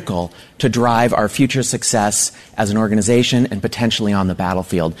critical to drive our future success as an organization and potentially on the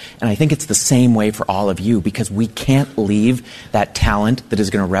battlefield. And I think it's the same way for all of you, because we can't leave that talent that is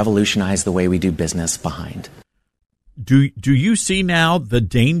going to revolutionize the way we do business behind. Do you see now the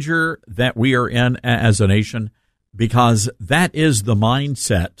danger that we are in as a nation? Because that is the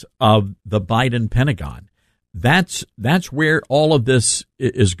mindset of the Biden Pentagon. That's where all of this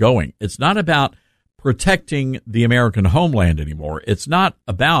is going. It's not about protecting the American homeland anymore. It's not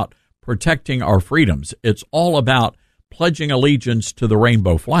about protecting our freedoms. It's all about pledging allegiance to the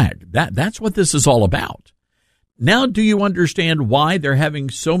rainbow flag. That's what this is all about. Now, do you understand why they're having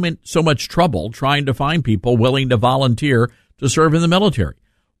so much trouble trying to find people willing to volunteer to serve in the military?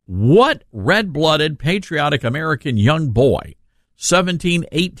 What red-blooded, patriotic American young boy, 17,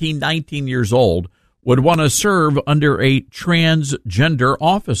 18, 19 years old, would want to serve under a transgender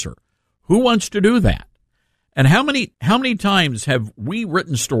officer? Who wants to do that? And how many times have we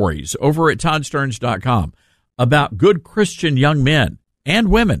written stories over at ToddStearns.com about good Christian young men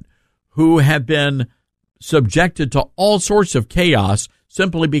and women who have been subjected to all sorts of chaos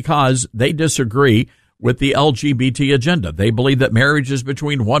simply because they disagree with the LGBT agenda? They believe that marriage is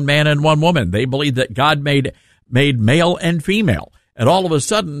between one man and one woman. They believe that God made male and female. And all of a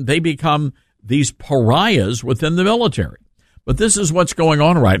sudden, they become these pariahs within the military. But this is what's going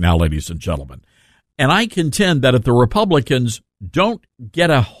on right now, ladies and gentlemen. And I contend that if the Republicans don't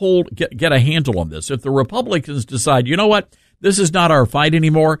get a handle on this, if the Republicans decide, you know what, this is not our fight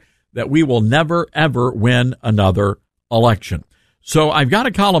anymore, that we will never, ever win another election. So I've got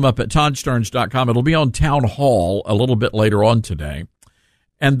a column up at ToddStearns.com. It'll be on Town Hall a little bit later on today.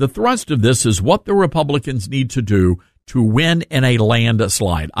 And the thrust of this is what the Republicans need to do to win in a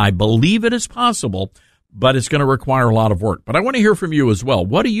landslide. I believe it is possible, but it's going to require a lot of work. But I want to hear from you as well.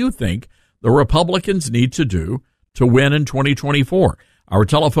 What do you think the Republicans need to do to win in 2024? Our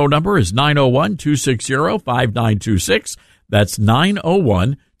telephone number is 901-260-5926. That's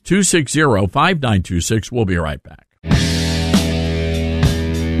 901-260-5926. We'll be right back.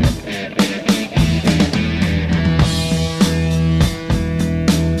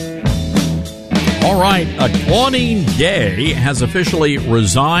 All right, Claudine Gay has officially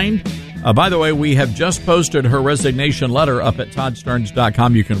resigned By the way, we have just posted her resignation letter up at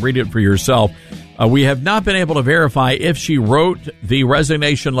toddsterns.com. You can read it for yourself. We have not been able to verify if she wrote the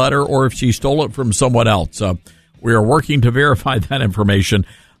resignation letter or if she stole it from someone else. We are working to verify that information.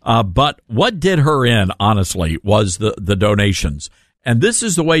 But what did her in, honestly, was the donations. And this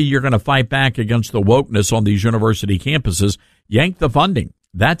is the way you're going to fight back against the wokeness on these university campuses. Yank the funding.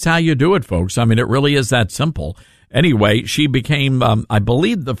 That's how you do it, folks. I mean, it really is that simple. Anyway, she became, I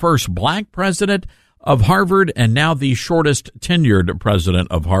believe, the first black president of Harvard and now the shortest tenured president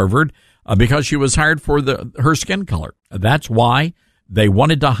of Harvard because she was hired for her skin color. That's why they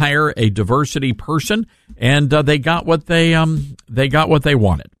wanted to hire a diversity person, and they got what they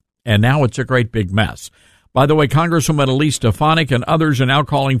wanted. And now it's a great big mess. By the way, Congresswoman Elise Stefanik and others are now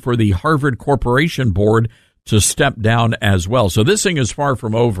calling for the Harvard Corporation Board to step down as well. So this thing is far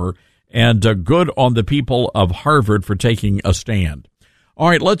from over, and good on the people of Harvard for taking a stand. All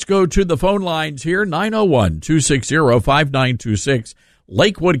right, let's go to the phone lines here. 901-260-5926,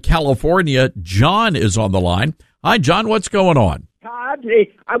 Lakewood, California. John is on the line. Hi, John. What's going on? Todd,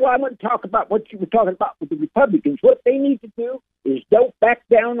 I want to talk about what you were talking about with the Republicans. What they need to do is don't back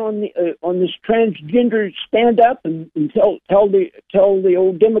down on this transgender stand up and tell the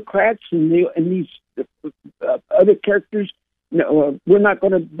old Democrats and these other characters, no, we're not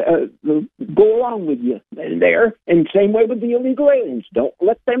going to go along with you there. And same way with the illegal aliens. Don't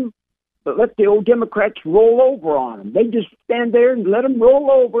let the old Democrats roll over on them. They just stand there and let them roll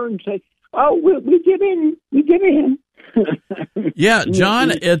over and say, "Oh, we give in. We give in." Yeah, John,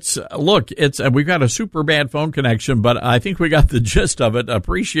 we've got a super bad phone connection, but I think we got the gist of it.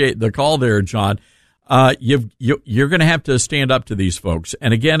 Appreciate the call there, John. You're going to have to stand up to these folks.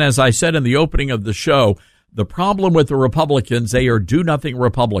 And again, as I said in the opening of the show, the problem with the Republicans, they are do-nothing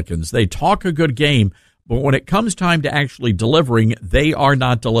Republicans. They talk a good game, but when it comes time to actually delivering, they are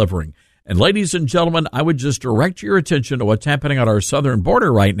not delivering. And ladies and gentlemen, I would just direct your attention to what's happening at our southern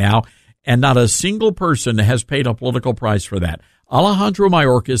border right now. And not a single person has paid a political price for that. Alejandro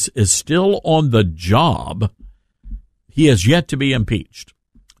Mayorkas is still on the job. He has yet to be impeached.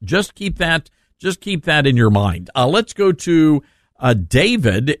 Just keep that in your mind. Let's go to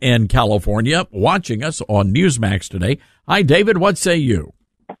David in California watching us on Newsmax today. Hi, David. What say you?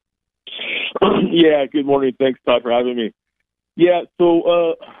 Yeah, good morning. Thanks, Todd, for having me. Yeah,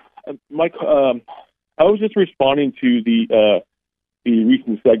 so Mike, I was just responding to the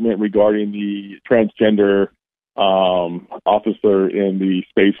recent segment regarding the transgender officer in the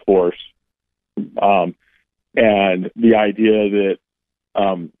Space Force, and the idea that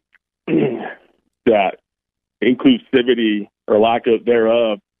that inclusivity or lack of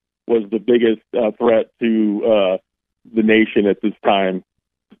thereof was the biggest threat to the nation at this time.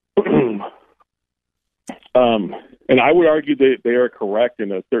 And I would argue that they are correct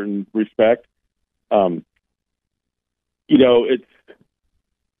in a certain respect.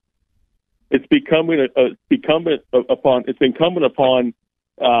 It's incumbent upon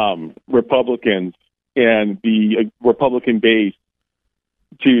Republicans and the Republican base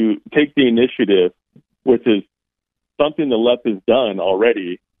to take the initiative, which is something the left has done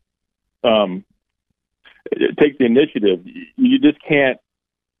already. Take the initiative. You just can't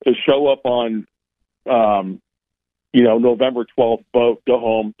show up on, November 12th, vote, go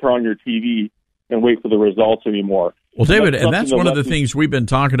home, turn on your TV, and wait for the results anymore. Well, David, and that's one of the things we've been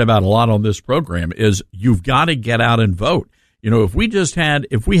talking about a lot on this program is you've got to get out and vote. If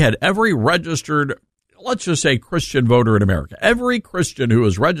we had every registered, let's just say Christian voter in America, every Christian who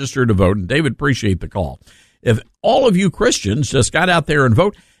is registered to vote, and David, appreciate the call. If all of you Christians just got out there and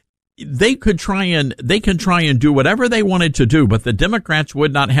vote, they can try and do whatever they wanted to do, but the Democrats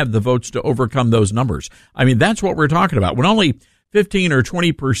would not have the votes to overcome those numbers. I mean, that's what we're talking about. When only 15 or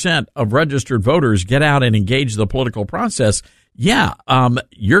 20% of registered voters get out and engage the political process,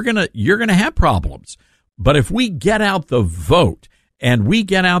 you're gonna have problems. But if we get out the vote and we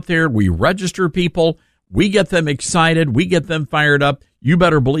get out there, we register people, we get them excited, we get them fired up, you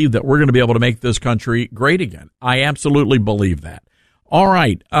better believe that we're going to be able to make this country great again. I absolutely believe that. All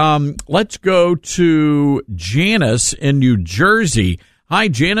right, let's go to Janice in New Jersey. Hi,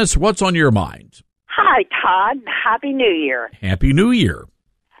 Janice. What's on your mind? Hi, Todd. Happy New Year. Happy New Year.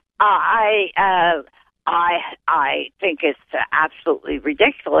 I think it's absolutely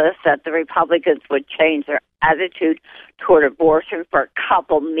ridiculous that the Republicans would change their attitude toward abortion for a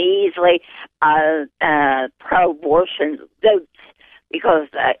couple measly pro-abortion votes, because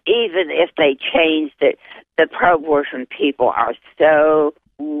even if they changed it, the pro-abortion people are so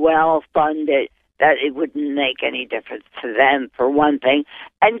well-funded that it wouldn't make any difference to them, for one thing,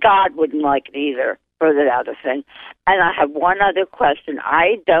 and God wouldn't like it either. further out of thing. And I have one other question.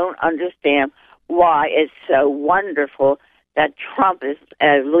 I don't understand why it's so wonderful that Trump is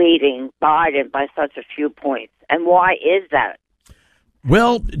leading Biden by such a few points. And why is that?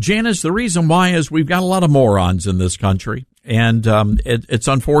 Well, Janice, the reason why is we've got a lot of morons in this country, and it's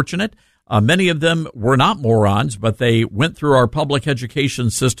unfortunate. Many of them were not morons, but they went through our public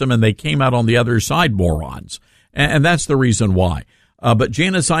education system and they came out on the other side morons. And that's the reason why. But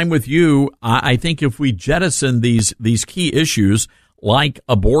Janice, I'm with you. I think if we jettison these key issues like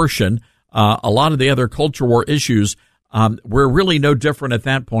abortion, a lot of the other culture war issues, we're really no different at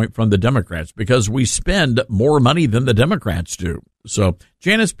that point from the Democrats because we spend more money than the Democrats do. So,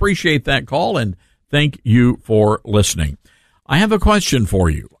 Janice, appreciate that call and thank you for listening. I have a question for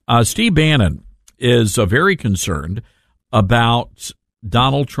you. Steve Bannon is very concerned about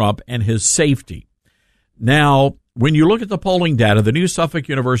Donald Trump and his safety. Now, when you look at the polling data, the new Suffolk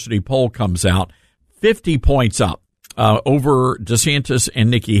University poll comes out 50 points up over DeSantis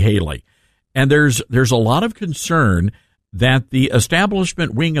and Nikki Haley. And there's a lot of concern that the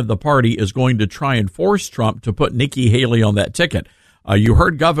establishment wing of the party is going to try and force Trump to put Nikki Haley on that ticket. You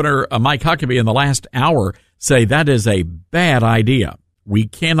heard Governor Mike Huckabee in the last hour say that is a bad idea. We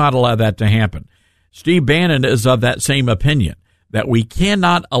cannot allow that to happen. Steve Bannon is of that same opinion, that we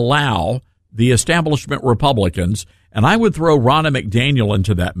cannot allow the establishment Republicans, and I would throw Ronna McDaniel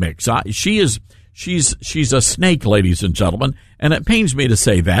into that mix. She's a snake, ladies and gentlemen, and it pains me to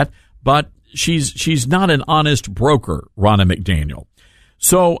say that, but she's not an honest broker, Ronna McDaniel.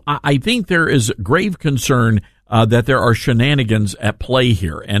 So I think there is grave concern that there are shenanigans at play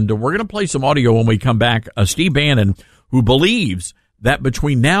here. And we're going to play some audio when we come back. Steve Bannon, who believes that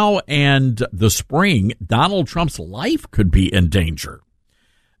between now and the spring, Donald Trump's life could be in danger.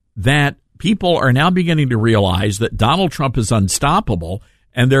 That people are now beginning to realize that Donald Trump is unstoppable,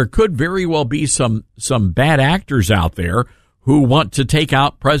 and there could very well be some bad actors out there who want to take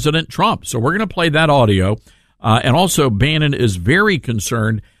out President Trump. So we're going to play that audio. And also, Bannon is very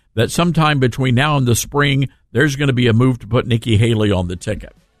concerned that sometime between now and the spring, there's going to be a move to put Nikki Haley on the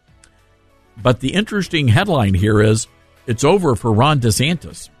ticket. But the interesting headline here is it's over for Ron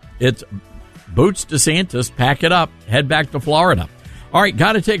DeSantis. It's Boots DeSantis, pack it up, head back to Florida. All right,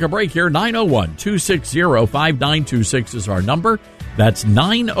 got to take a break here. 901-260-5926 is our number. That's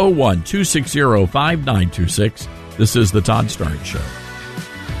 901-260-5926. This is the Todd Starnes Show.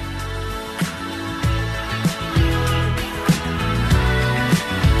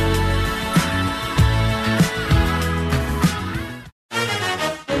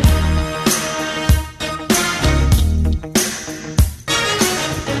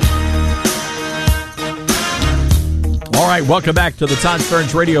 All right, welcome back to the Todd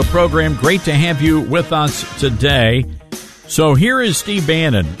Starnes radio program. Great to have you with us today. So here is Steve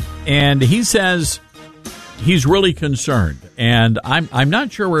Bannon, and he says he's really concerned. And I'm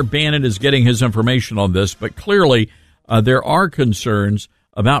not sure where Bannon is getting his information on this, but clearly there are concerns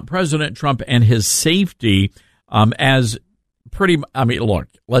about President Trump and his safety as pretty. I mean, look,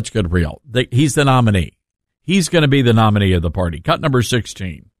 let's get real. He's the nominee. He's going to be the nominee of the party. Cut number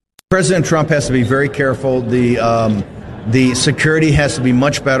 16. President Trump has to be very careful. The security has to be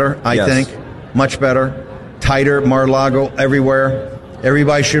much better, I think. Much better. Tighter, Mar-a-Lago, everywhere.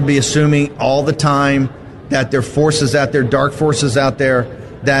 Everybody should be assuming all the time that there are forces out there, dark forces out there,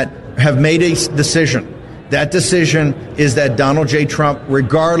 that have made a decision. That decision is that Donald J. Trump,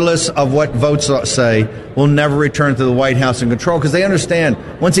 regardless of what votes say, will never return to the White House and control, because they understand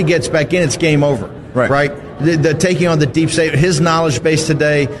once he gets back in, it's game over. Right? The taking on the deep state, his knowledge base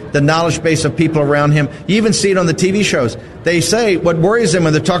today, the knowledge base of people around him. You even see it on the TV shows. They say what worries them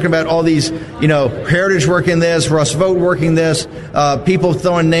when they're talking about all these, Heritage working this, Russ Vought working this, people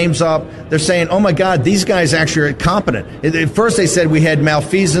throwing names up. They're saying, oh, my God, these guys actually are incompetent. At first they said we had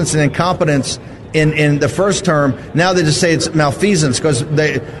malfeasance and incompetence in the first term. Now they just say it's malfeasance because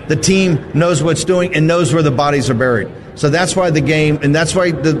the team knows what it's doing and knows where the bodies are buried. So that's why the game, and that's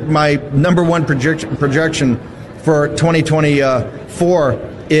why my number one projection for 2024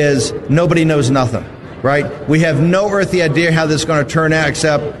 is nobody knows nothing, right? We have no earthly idea how this is going to turn out,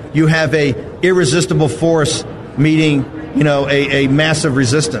 except you have a irresistible force meeting, a massive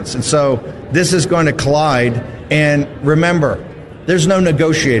resistance. And so this is going to collide. And remember, there's no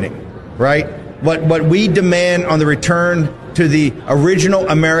negotiating, right? What we demand on the return to the original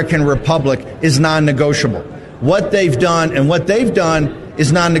American Republic is non-negotiable. What they've done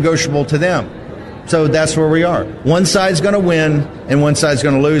is non-negotiable to them. So that's where we are. One side's going to win and one side's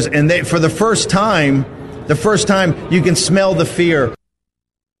going to lose. And for the first time you can smell the fear.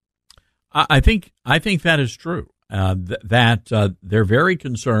 I think that is true. That they're very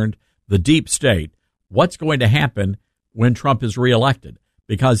concerned, the deep state, what's going to happen when Trump is reelected,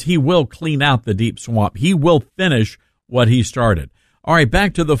 because he will clean out the deep swamp. He will finish what he started. All right,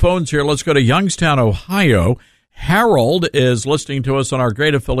 back to the phones here. Let's go to Youngstown, Ohio. Harold is listening to us on our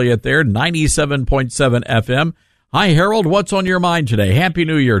great affiliate there, 97.7 FM. Hi, Harold. What's on your mind today? Happy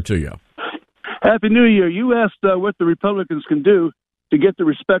New Year to you. Happy New Year. You asked what the Republicans can do to get the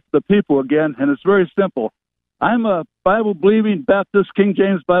respect of the people again, and it's very simple. I'm a Bible-believing Baptist, King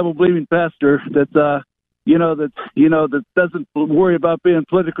James Bible-believing pastor that doesn't worry about being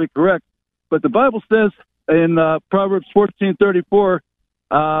politically correct. But the Bible says in Proverbs 14:34,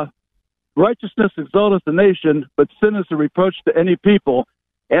 righteousness exalteth the nation, but sin is a reproach to any people.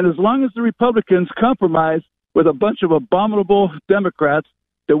 And as long as the Republicans compromise with a bunch of abominable Democrats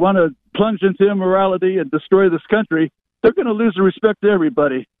that want to plunge into immorality and destroy this country, they're going to lose the respect to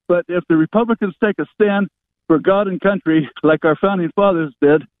everybody. But if the Republicans take a stand for God and country, like our founding fathers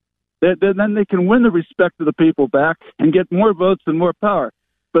did, then they can win the respect of the people back and get more votes and more power.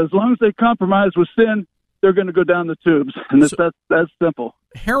 But as long as they compromise with sin, they're going to go down the tubes, and that's simple.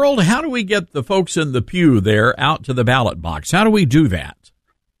 Harold, how do we get the folks in the pew there out to the ballot box? How do we do that?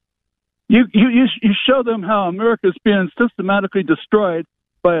 You show them how America is being systematically destroyed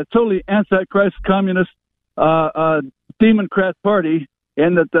by a totally antichrist communist democrat party,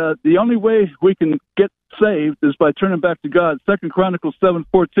 and that the only way we can get saved is by turning back to God. 2 Chronicles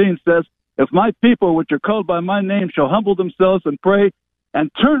 7:14 says, if my people, which are called by my name, shall humble themselves and pray and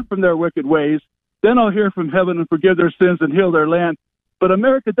turn from their wicked ways, then I'll hear from heaven and forgive their sins and heal their land. But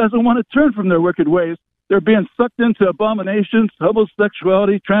America doesn't want to turn from their wicked ways. They're being sucked into abominations,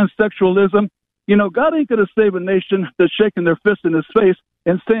 homosexuality, transsexualism. God ain't going to save a nation that's shaking their fist in his face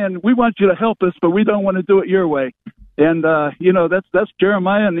and saying, we want you to help us, but we don't want to do it your way. And, that's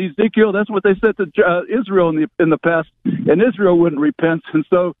Jeremiah and Ezekiel. That's what they said to Israel in the past, and Israel wouldn't repent. And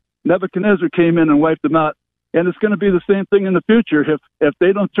so Nebuchadnezzar came in and wiped them out. And it's going to be the same thing in the future. If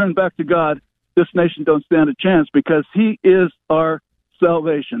they don't turn back to God, this nation don't stand a chance, because he is our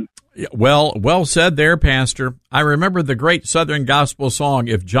salvation. Well said there, Pastor. I remember the great Southern gospel song,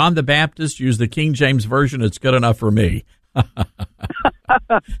 if John the Baptist used the King James Version, it's good enough for me.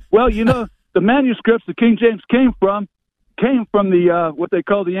 Well, the manuscripts the King James came from the what they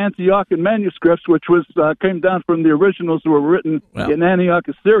call the Antiochian manuscripts, which came down from the originals that were written in Antioch,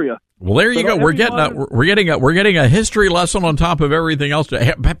 Assyria. Well, there you go. We're getting a history lesson on top of everything else.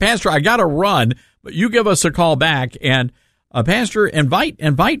 Hey, Pastor, I got to run, but you give us a call back, and Pastor,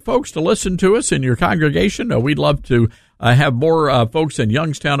 invite folks to listen to us in your congregation. We'd love to have more folks in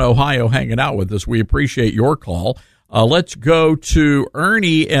Youngstown, Ohio, hanging out with us. We appreciate your call. Let's go to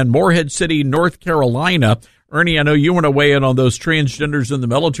Ernie in Morehead City, North Carolina. Ernie, I know you want to weigh in on those transgenders in the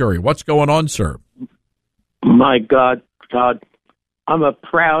military. What's going on, sir? My God, Todd, I'm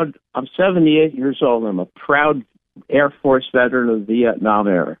 78 years old. I'm a proud Air Force veteran of the Vietnam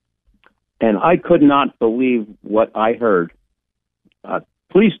era. And I could not believe what I heard.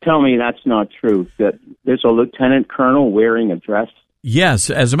 Please tell me that's not true, that there's a lieutenant colonel wearing a dress. Yes,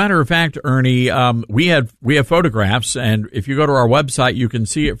 as a matter of fact, Ernie, we have photographs, and if you go to our website, you can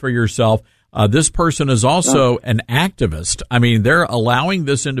see it for yourself. This person is also an activist. I mean, they're allowing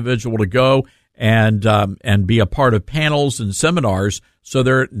this individual to go and be a part of panels and seminars.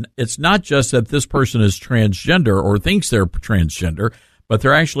 So it's not just that this person is transgender or thinks they're transgender, but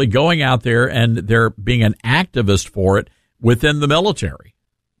they're actually going out there and they're being an activist for it within the military.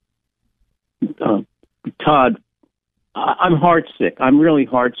 Todd, I'm heartsick. I'm really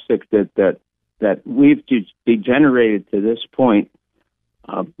heartsick that we've degenerated to this point.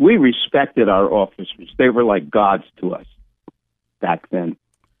 We respected our officers. They were like gods to us back then.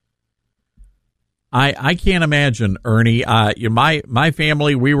 I can't imagine, Ernie. My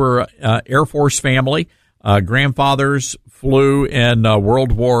family, we were Air Force family. Grandfathers flew in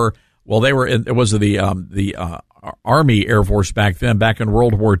World War. Well, they were. It was the Army Air Force back in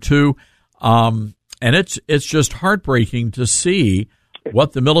World War II. And it's just heartbreaking to see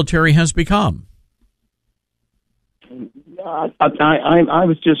what the military has become. I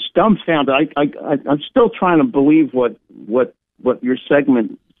was just dumbfounded. I'm still trying to believe what your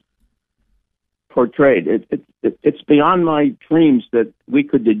segment portrayed. It's beyond my dreams that we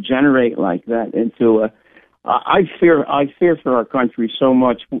could degenerate like that into a. I fear for our country so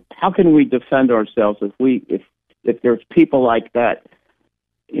much. How can we defend ourselves if there's people like that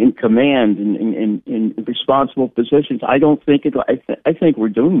in command and in responsible positions? I don't think it. I think we're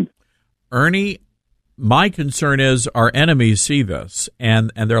doomed. Ernie, my concern is our enemies see this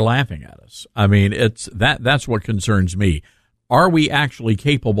and they're laughing at us. I mean, that's what concerns me. Are we actually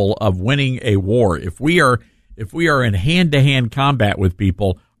capable of winning a war? If we are in hand-to-hand combat with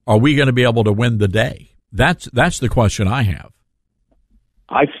people, are we going to be able to win the day? That's the question I have.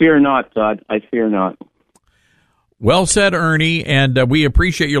 I fear not, Todd. I fear not. Well said, Ernie, and we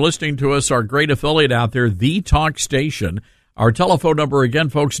appreciate you listening to us, our great affiliate out there, The Talk Station. Our telephone number again,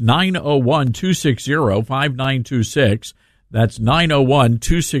 folks, 901-260-5926. That's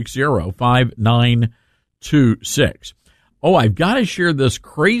 901-260-5926. Oh, I've got to share this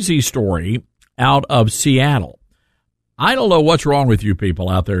crazy story out of Seattle. I don't know what's wrong with you people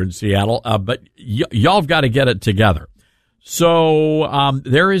out there in Seattle, but y'all have got to get it together. So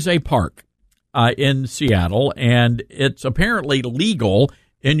there is a park in Seattle, and it's apparently legal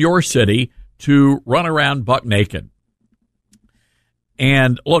in your city to run around buck naked.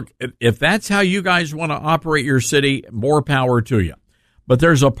 And look, if that's how you guys want to operate your city, more power to you. But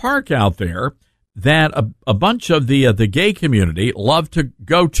there's a park out there that a bunch of the gay community love to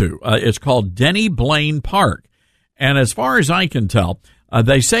go to. It's called Denny Blaine Park. And as far as I can tell,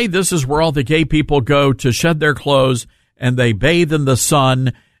 they say this is where all the gay people go to shed their clothes, and they bathe in the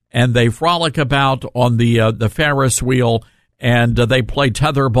sun, and they frolic about on the Ferris wheel, and they play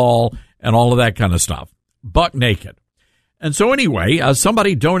tetherball and all of that kind of stuff, buck naked. And so anyway,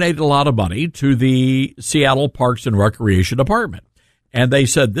 somebody donated a lot of money to the Seattle Parks and Recreation Department. And they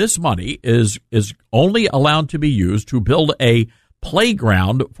said this money is only allowed to be used to build a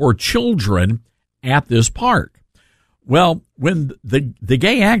playground for children at this park. Well, when the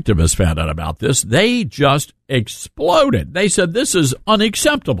gay activists found out about this, they just exploded. They said this is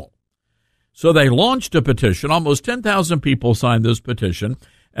unacceptable. So they launched a petition. Almost 10,000 people signed this petition.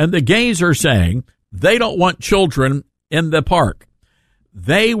 And the gays are saying they don't want children in the park.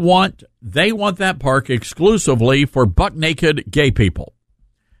 They want that park exclusively for buck naked gay people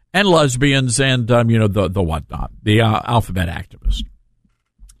and lesbians and the whatnot, the alphabet activists.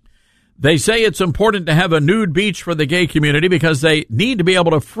 They say it's important to have a nude beach for the gay community because they need to be able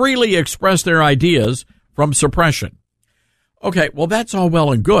to freely express their ideas from suppression. Okay, well, that's all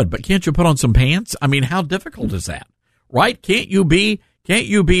well and good, but can't you put on some pants? I mean, how difficult is that, right? Can't you be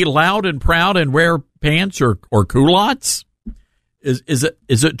loud and proud and wear pants or culottes? Is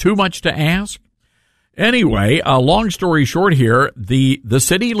it too much to ask? Anyway, long story short here, the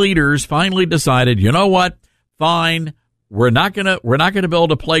city leaders finally decided, you know what? Fine. We're not gonna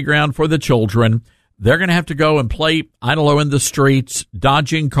build a playground for the children. They're gonna have to go and play, I don't know, in the streets,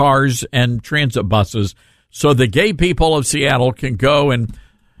 dodging cars and transit buses, so the gay people of Seattle can go and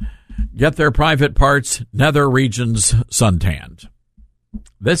get their private parts, nether regions suntanned.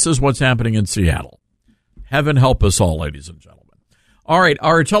 This is what's happening in Seattle. Heaven help us all, ladies and gentlemen. All right,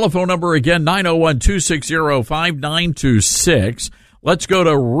 our telephone number again, 901-260-5926. Let's go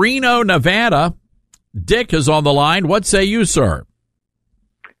to Reno, Nevada. Dick is on the line. What say you, sir?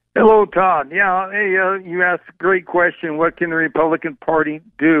 Hello, Todd. Yeah, hey, you asked a great question. What can the Republican Party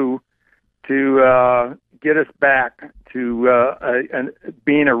do to get us back to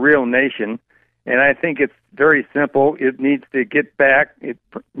being a real nation? And I think it's very simple. It needs to get back to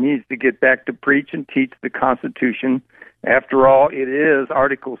preach and teach the Constitution. After all, it is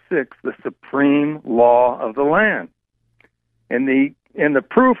Article 6, the supreme law of the land. And the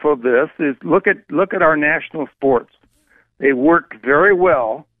proof of this is look at our national sports. They work very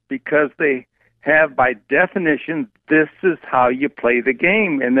well because they have, by definition, this is how you play the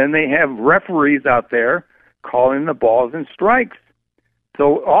game. And then they have referees out there calling the balls and strikes.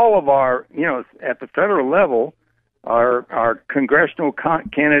 So all of our, at the federal level, our congressional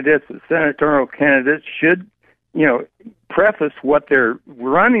candidates, senatorial candidates should, preface what they're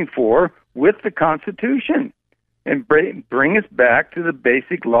running for with the Constitution and bring us back to the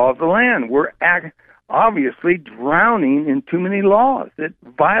basic law of the land. We're obviously drowning in too many laws. It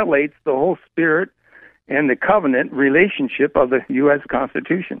violates the whole spirit and the covenant relationship of the U.S.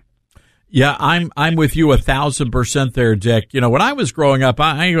 Constitution. Yeah, I'm with you 1,000% there, Dick. When I was growing up,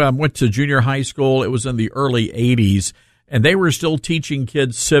 I went to junior high school. It was in the early 80s, and they were still teaching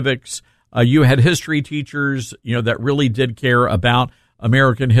kids civics. You had history teachers, that really did care about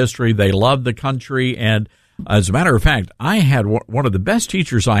American history. They loved the country. And as a matter of fact, I had one of the best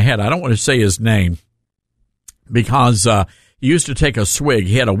teachers I had. I don't want to say his name because he used to take a swig.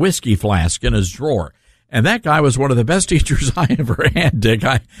 He had a whiskey flask in his drawer. And that guy was one of the best teachers I ever had, Dick.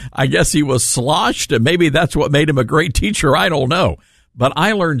 I guess he was sloshed, and maybe that's what made him a great teacher. I don't know. But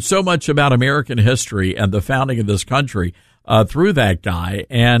I learned so much about American history and the founding of this country through that guy.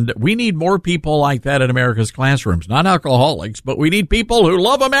 And we need more people like that in America's classrooms. Not alcoholics, but we need people who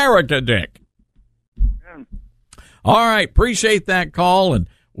love America, Dick. Yeah. All right. Appreciate that call. And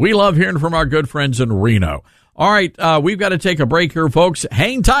we love hearing from our good friends in Reno. All right. We've got to take a break here, folks.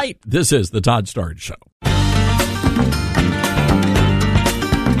 Hang tight. This is the Todd Starnes Show.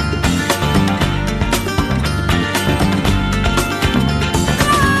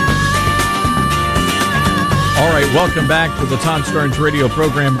 Welcome back to the Todd Starnes radio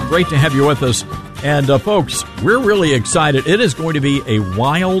program. Great to have you with us. And folks, we're really excited. It is going to be a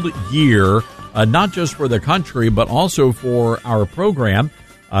wild year, not just for the country, but also for our program.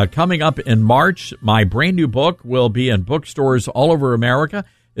 Coming up in March, my brand new book will be in bookstores all over America.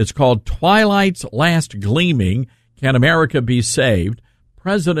 It's called Twilight's Last Gleaming, Can America Be Saved?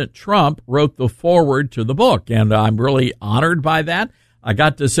 President Trump wrote the foreword to the book, and I'm really honored by that. I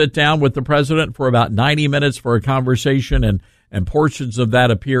got to sit down with the president for about 90 minutes for a conversation, and portions of that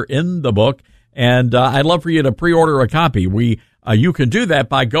appear in the book. And I'd love for you to pre-order a copy. You can do that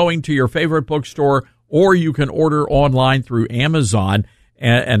by going to your favorite bookstore, or you can order online through Amazon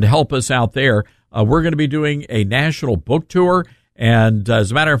and help us out there. We're going to be doing a national book tour. And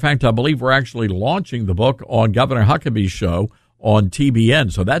as a matter of fact, I believe we're actually launching the book on Governor Huckabee's show on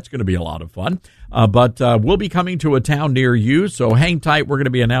TBN. So that's going to be a lot of fun. But we'll be coming to a town near you. So hang tight. We're going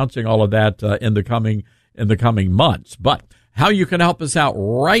to be announcing all of that in the coming months. But how you can help us out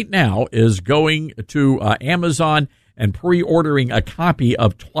right now is going to Amazon and pre-ordering a copy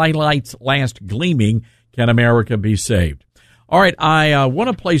of Twilight's Last Gleaming, Can America Be Saved? All right, I want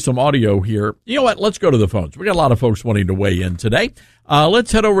to play some audio here. You know what? Let's go to the phones. We got a lot of folks wanting to weigh in today.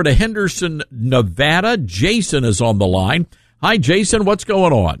 Let's head over to Henderson, Nevada. Jason is on the line. Hi, Jason. What's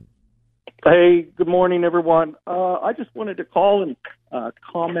going on? Hey, good morning, everyone. I just wanted to call and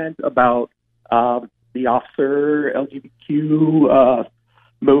comment about the officer LGBTQ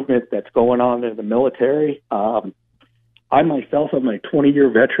movement that's going on in the military. I myself am a 20-year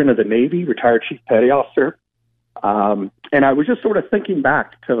veteran of the Navy, retired Chief Petty Officer. And I was just sort of thinking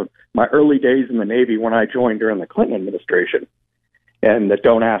back to my early days in the Navy when I joined during the Clinton administration and the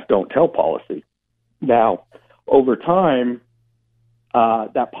don't ask, don't tell policy. Now, over time,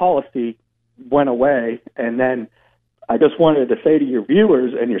 that policy went away. And then I just wanted to say to your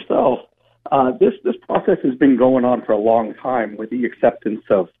viewers and yourself, this process has been going on for a long time with the acceptance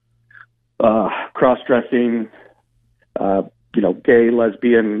of cross-dressing, gay,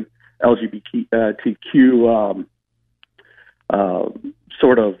 lesbian, LGBTQ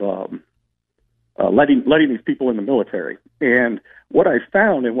letting these people in the military. And what I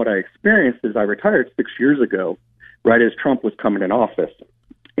found and what I experienced is I retired 6 years ago, right as Trump was coming in office.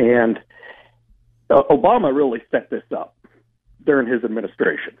 And Obama really set this up during his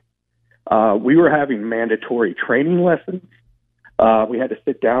administration. We were having mandatory training lessons. We had to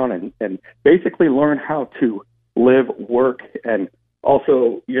sit down and basically learn how to live, work, and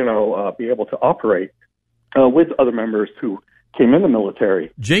also, be able to operate with other members who came in the military.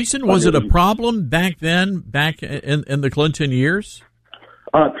 Jason, was it a problem back then, back in the Clinton years?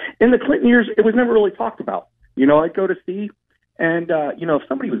 In the Clinton years, it was never really talked about. I'd go to sea, and if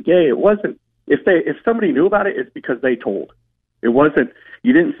somebody was gay, it wasn't. If somebody knew about it, it's because they told. It wasn't.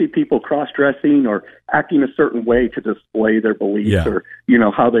 You didn't see people cross-dressing or acting a certain way to display their beliefs or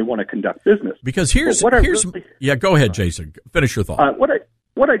how they want to conduct business. Because go ahead, Jason. Finish your thought.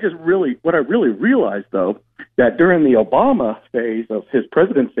 What I really realized, though, that during the Obama phase of his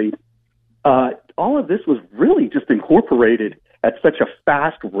presidency, all of this was really just incorporated at such a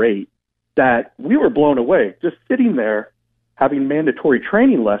fast rate that we were blown away. Just sitting there having mandatory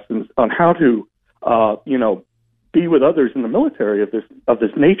training lessons on how to, be with others in the military of this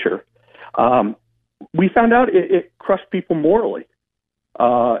nature. We found out it crushed people morally.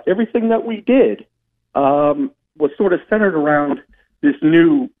 Everything that we did was sort of centered around this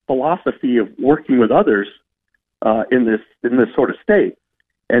new philosophy of working with others in this sort of state.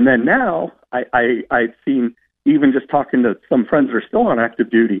 And then now I've seen, even just talking to some friends that are still on active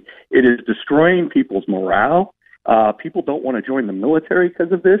duty, it is destroying people's morale. People don't want to join the military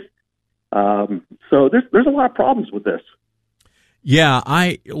because of this. So there's a lot of problems with this. Yeah,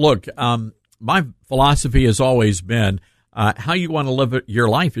 my philosophy has always been how you want to live your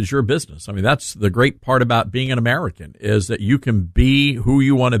life is your business. I mean, that's the great part about being an American, is that you can be who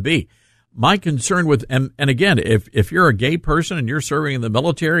you want to be. My concern with, and again, if you're a gay person and you're serving in the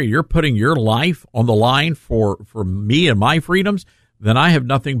military, you're putting your life on the line for me and my freedoms, then I have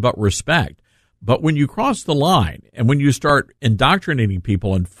nothing but respect. But when you cross the line and when you start indoctrinating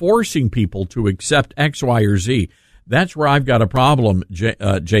people and forcing people to accept X, Y, or Z, that's where I've got a problem,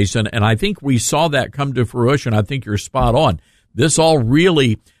 Jason. And I think we saw that come to fruition. I think you're spot on. This all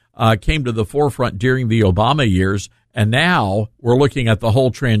really came to the forefront during the Obama years. And now we're looking at the whole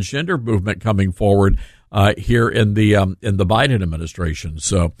transgender movement coming forward here in the Biden administration.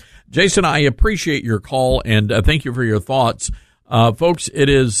 So, Jason, I appreciate your call and thank you for your thoughts. Folks, it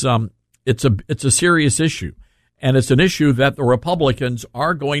is it's a serious issue, and it's an issue that the Republicans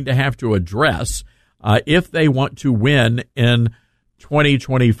are going to have to address if they want to win in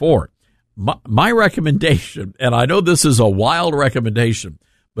 2024. my recommendation, and I know this is a wild recommendation,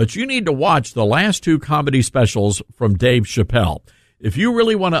 but you need to watch the last 2 comedy specials from Dave Chappelle. If you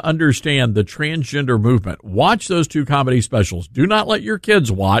really want to understand the transgender movement, watch those 2 comedy specials. Do not let your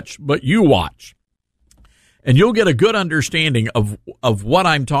kids watch, but you watch. And you'll get a good understanding of what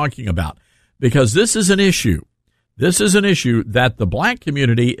I'm talking about, because this is an issue. This is an issue that the black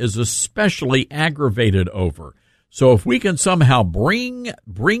community is especially aggravated over. So if we can somehow bring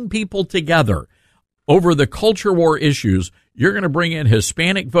people together over the culture war issues, you're going to bring in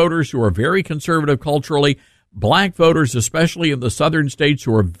Hispanic voters who are very conservative culturally, black voters, especially in the southern states,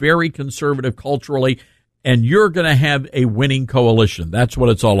 who are very conservative culturally, and you're going to have a winning coalition. That's what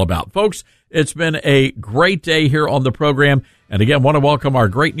it's all about. Folks, it's been a great day here on the program. And again, want to welcome our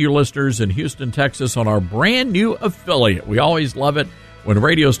great new listeners in Houston, Texas on our brand new affiliate. We always love it when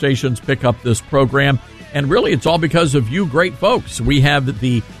radio stations pick up this program. And really, it's all because of you great folks. We have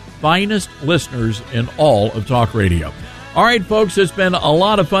the finest listeners in all of talk radio. All right, folks, it's been a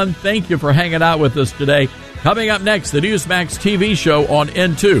lot of fun. Thank you for hanging out with us today. Coming up next, the Newsmax TV show on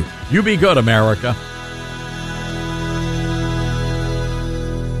N2. You be good, America.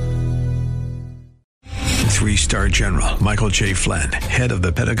 Three-star General Michael J. Flynn, head of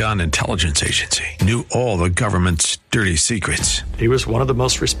the Pentagon Intelligence Agency, knew all the government's dirty secrets. He was one of the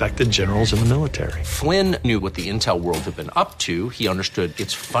most respected generals in the military. Flynn knew what the intel world had been up to. He understood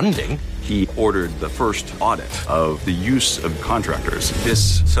its funding. He ordered the first audit of the use of contractors.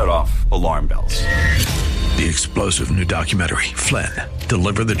 This set off alarm bells. The explosive new documentary, Flynn,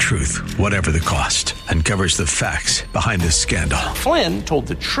 Deliver the Truth, Whatever the Cost, uncovers the facts behind this scandal. Flynn told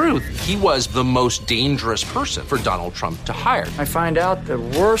the truth. He was the most dangerous person for Donald Trump to hire. I find out the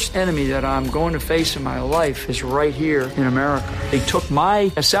worst enemy that I'm going to face in my life is right here in America. They took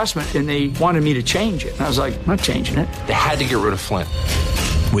my assessment and they wanted me to change it. And I was like, I'm not changing it. They had to get rid of Flynn.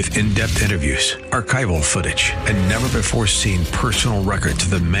 With in-depth interviews, archival footage, and never-before-seen personal records of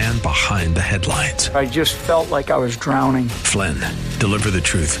the man behind the headlines. I just felt like I was drowning. Flynn, Deliver the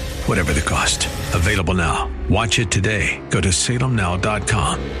Truth, Whatever the Cost. Available now. Watch it today. Go to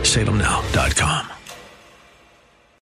salemnow.com. salemnow.com.